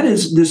 And that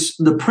is this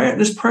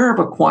prayer of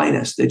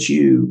Aquinas that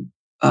you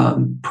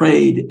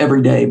prayed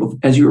every day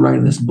as you were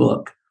writing this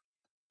book.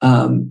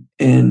 And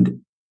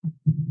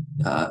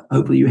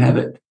hopefully you have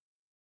it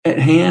at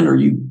hand, or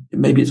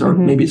maybe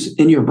it's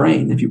in your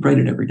brain if you prayed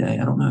it every day.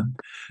 I don't know.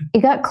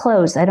 It got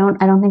close. I don't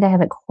think I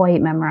have it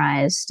quite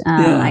memorized.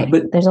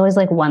 But there's always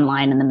like one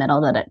line in the middle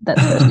that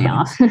throws me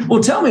off.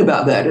 Well, tell me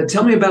about that.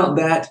 Tell me about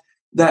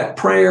that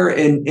prayer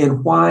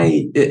and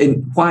why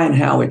and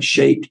how it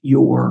shaped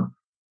your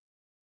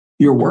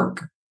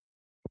work.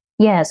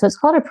 Yeah, so it's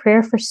called A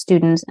Prayer for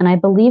Students, and I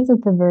believe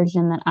that the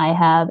version that I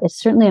have is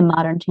certainly a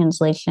modern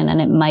translation, and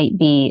it might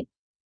be,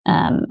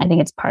 I think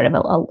it's part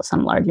of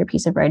some larger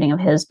piece of writing of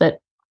his. But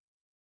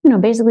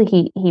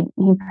basically, he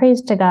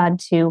prays to God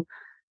to,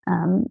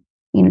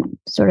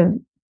 sort of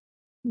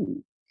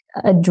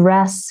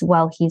address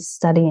while he's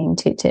studying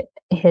to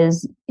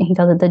his, he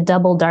calls it the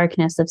double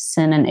darkness of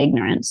sin and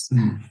ignorance.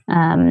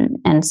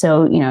 And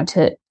so,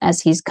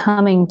 as he's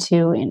coming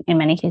to, in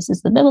many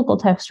cases, the biblical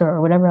text or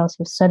whatever else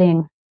he was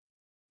studying,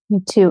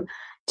 to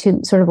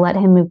sort of let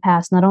him move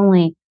past not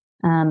only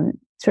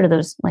sort of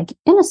those like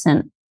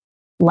innocent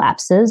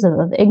lapses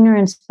of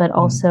ignorance, but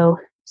also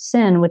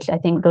sin, which I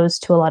think goes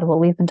to a lot of what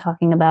we've been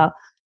talking about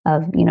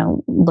of,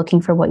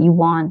 looking for what you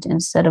want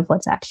instead of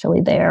what's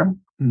actually there.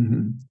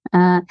 And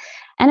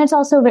it's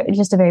also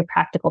just a very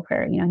practical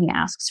prayer. He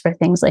asks for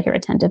things like a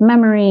retentive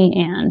memory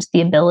and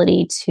the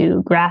ability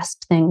to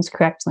grasp things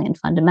correctly and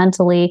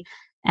fundamentally,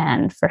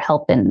 and for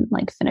help in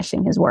like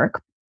finishing his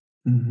work.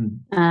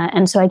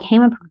 And so I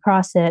came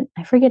across it.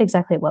 I forget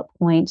exactly at what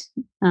point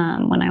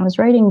when I was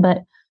writing,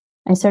 but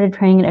I started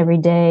praying it every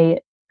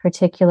day.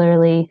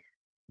 Particularly,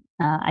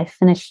 I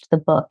finished the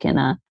book in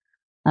a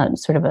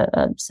sort of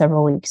a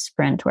several week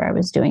sprint where I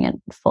was doing it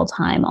full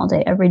time all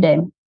day, every day.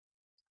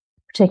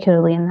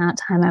 Particularly in that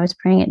time, I was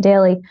praying it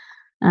daily.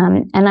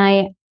 And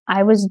I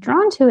was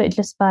drawn to it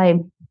just by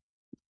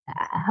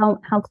how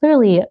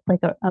clearly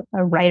like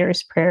a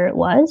writer's prayer it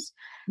was.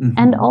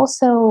 And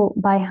also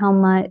by how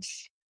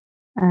much,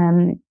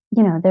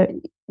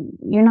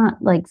 you're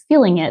not like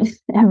feeling it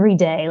every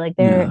day. Like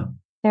there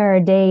are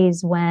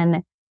days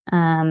when,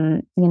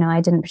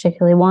 I didn't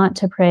particularly want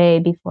to pray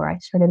before I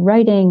started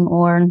writing,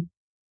 or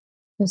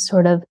just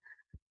sort of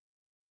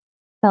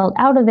felt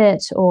out of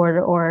it,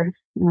 or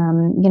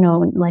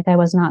like I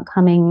was not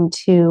coming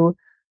to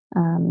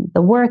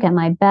the work at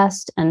my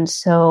best. And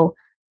so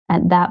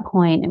at that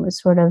point, it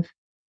was sort of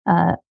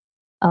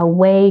a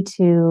way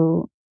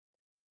to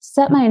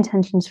set my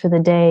intentions for the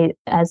day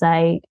as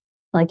I,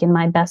 like in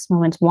my best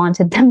moments,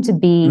 wanted them to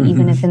be,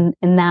 even if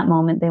in that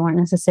moment they weren't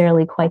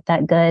necessarily quite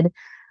that good.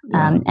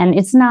 And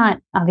it's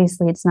not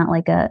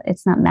like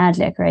it's not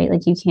magic, right?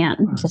 Like you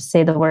can't just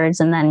say the words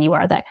and then you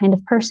are that kind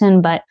of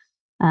person. But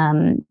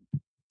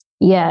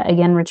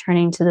again,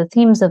 returning to the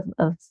themes of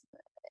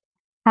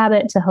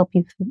habit to help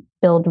you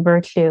build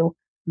virtue.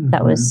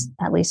 That was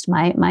at least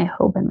my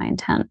hope and my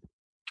intent.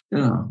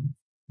 Yeah.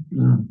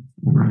 All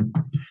right.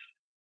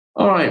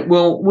 All right.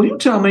 Well, will you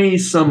tell me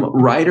some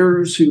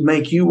writers who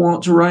make you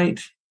want to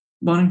write,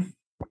 Bonnie?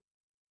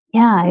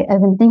 Yeah,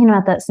 I've been thinking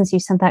about that since you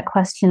sent that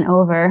question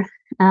over.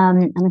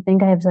 And I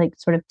think I have like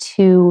sort of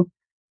two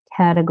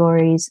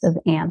categories of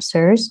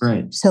answers.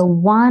 Right. So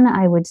one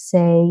I would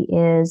say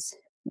is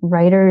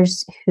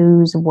writers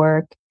whose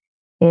work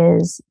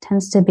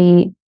tends to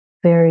be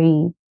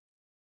very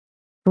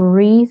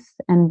brief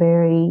and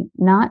very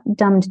not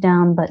dumbed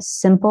down, but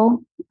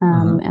simple,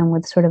 and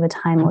with sort of a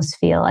timeless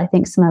feel. I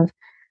think some of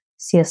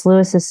C.S.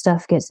 Lewis's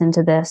stuff gets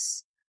into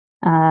this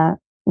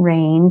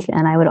range.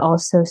 And I would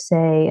also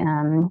say,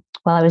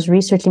 while I was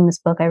researching this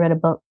book, I read a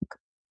book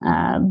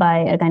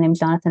by a guy named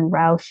Jonathan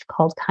Rauch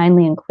called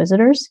Kindly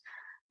Inquisitors.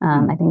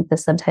 I think the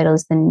subtitle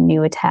is The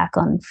New Attack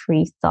on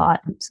Free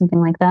Thought, something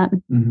like that.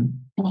 And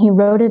he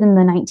wrote it in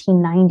the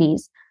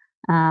 1990s.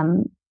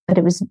 But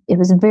it was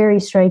very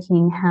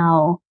striking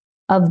how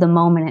of the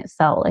moment it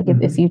felt. Like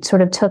if you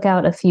sort of took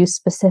out a few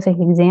specific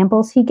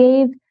examples he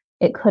gave,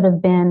 it could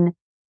have been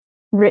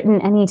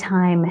written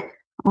anytime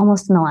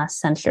almost in the last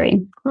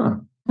century.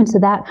 And so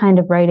that kind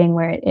of writing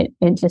where it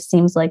just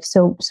seems like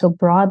so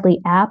broadly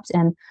apt,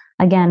 and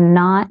again,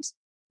 not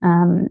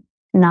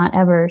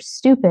ever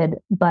stupid,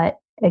 but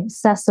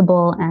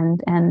accessible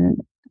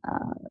and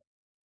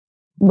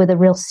with a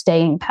real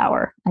staying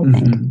power, I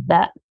think,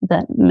 that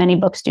many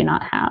books do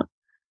not have.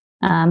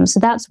 So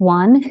that's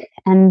one.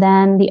 And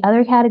then the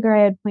other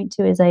category I'd point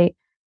to is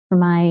for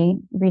my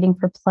reading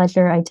for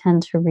pleasure, I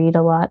tend to read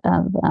a lot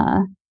of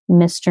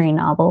mystery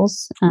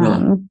novels.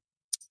 Really?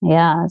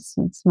 Yeah,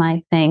 it's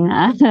my thing.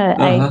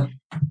 I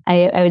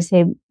would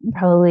say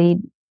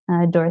probably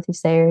Dorothy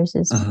Sayers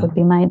would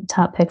be my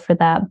top pick for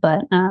that.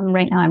 But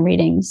right now I'm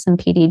reading some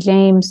P.D.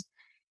 James,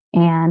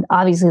 and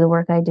obviously the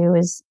work I do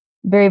is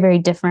very, very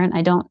different.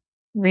 I don't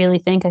really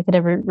think I could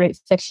ever write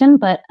fiction,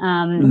 but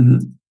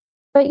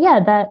yeah,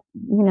 that,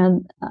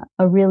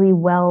 a really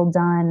well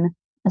done,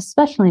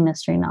 especially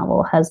mystery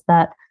novel, has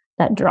that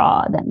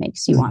draw that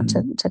makes you want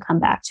to come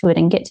back to it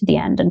and get to the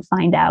end and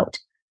find out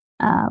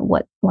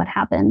what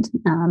happened.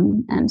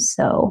 And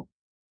so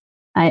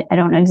I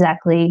don't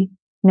exactly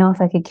know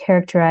if I could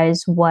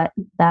characterize what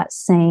that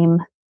same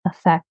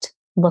effect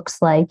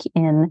looks like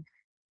in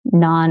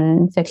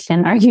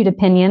nonfiction argued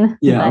opinion.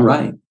 Yeah,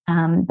 right.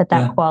 But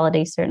that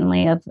quality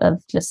certainly of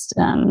just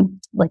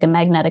like a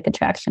magnetic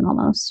attraction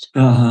almost.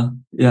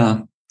 Yeah.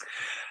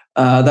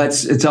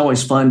 It's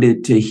always fun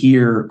to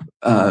hear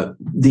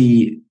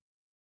when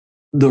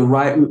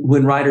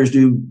writers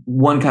do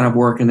one kind of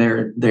work and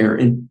they're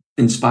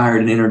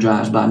inspired and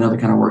energized by another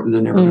kind of work that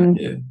they're never going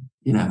to do.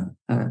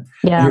 I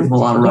hear from a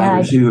lot of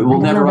writers who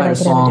will never write a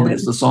song, but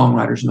it's the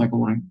songwriters who make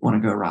them want to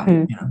go write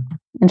it.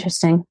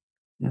 Interesting.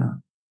 Yeah.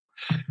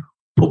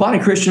 Well, Bonnie,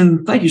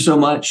 Kristian, thank you so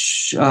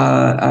much.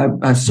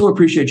 I so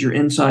appreciate your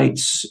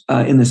insights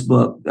in this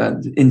book.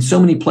 In so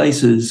many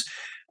places,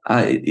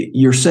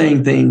 you're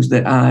saying things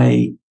that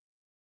I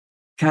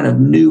kind of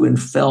knew and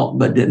felt,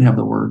 but didn't have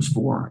the words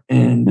for.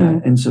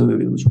 And so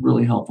it was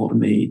really helpful to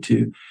me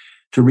to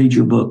read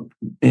your book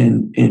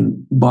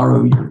and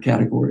borrow your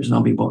categories. And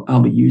I'll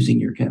be using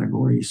your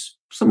categories,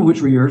 some of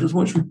which were yours, some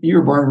of which you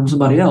were borrowing from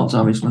somebody else,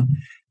 obviously,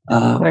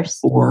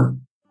 for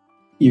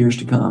years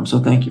to come. So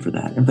thank you for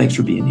that. And thanks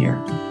for being here.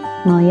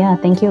 Well, yeah,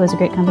 thank you. It was a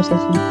great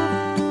conversation.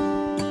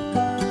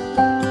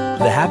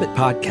 The Habit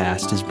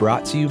Podcast is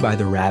brought to you by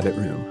The Rabbit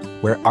Room,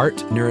 where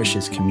art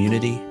nourishes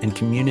community and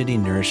community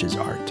nourishes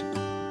art.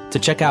 To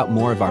check out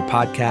more of our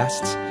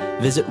podcasts,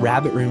 visit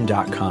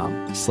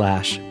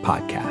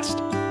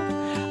rabbitroom.com/podcast.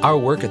 Our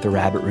work at The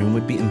Rabbit Room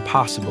would be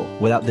impossible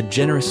without the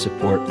generous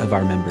support of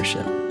our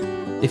membership.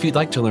 If you'd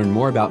like to learn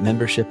more about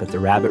membership at The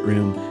Rabbit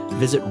Room,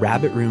 visit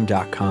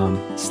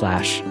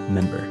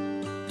rabbitroom.com/member.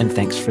 And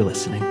thanks for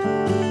listening.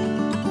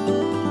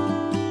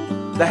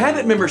 The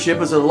Habit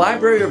Membership is a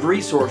library of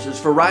resources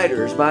for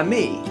writers by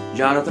me,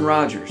 Jonathan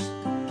Rogers.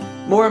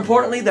 More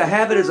importantly, The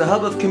Habit is a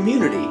hub of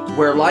community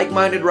where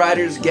like-minded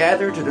writers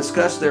gather to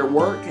discuss their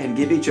work and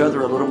give each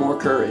other a little more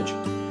courage.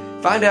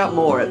 Find out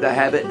more at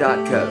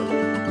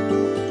thehabit.co.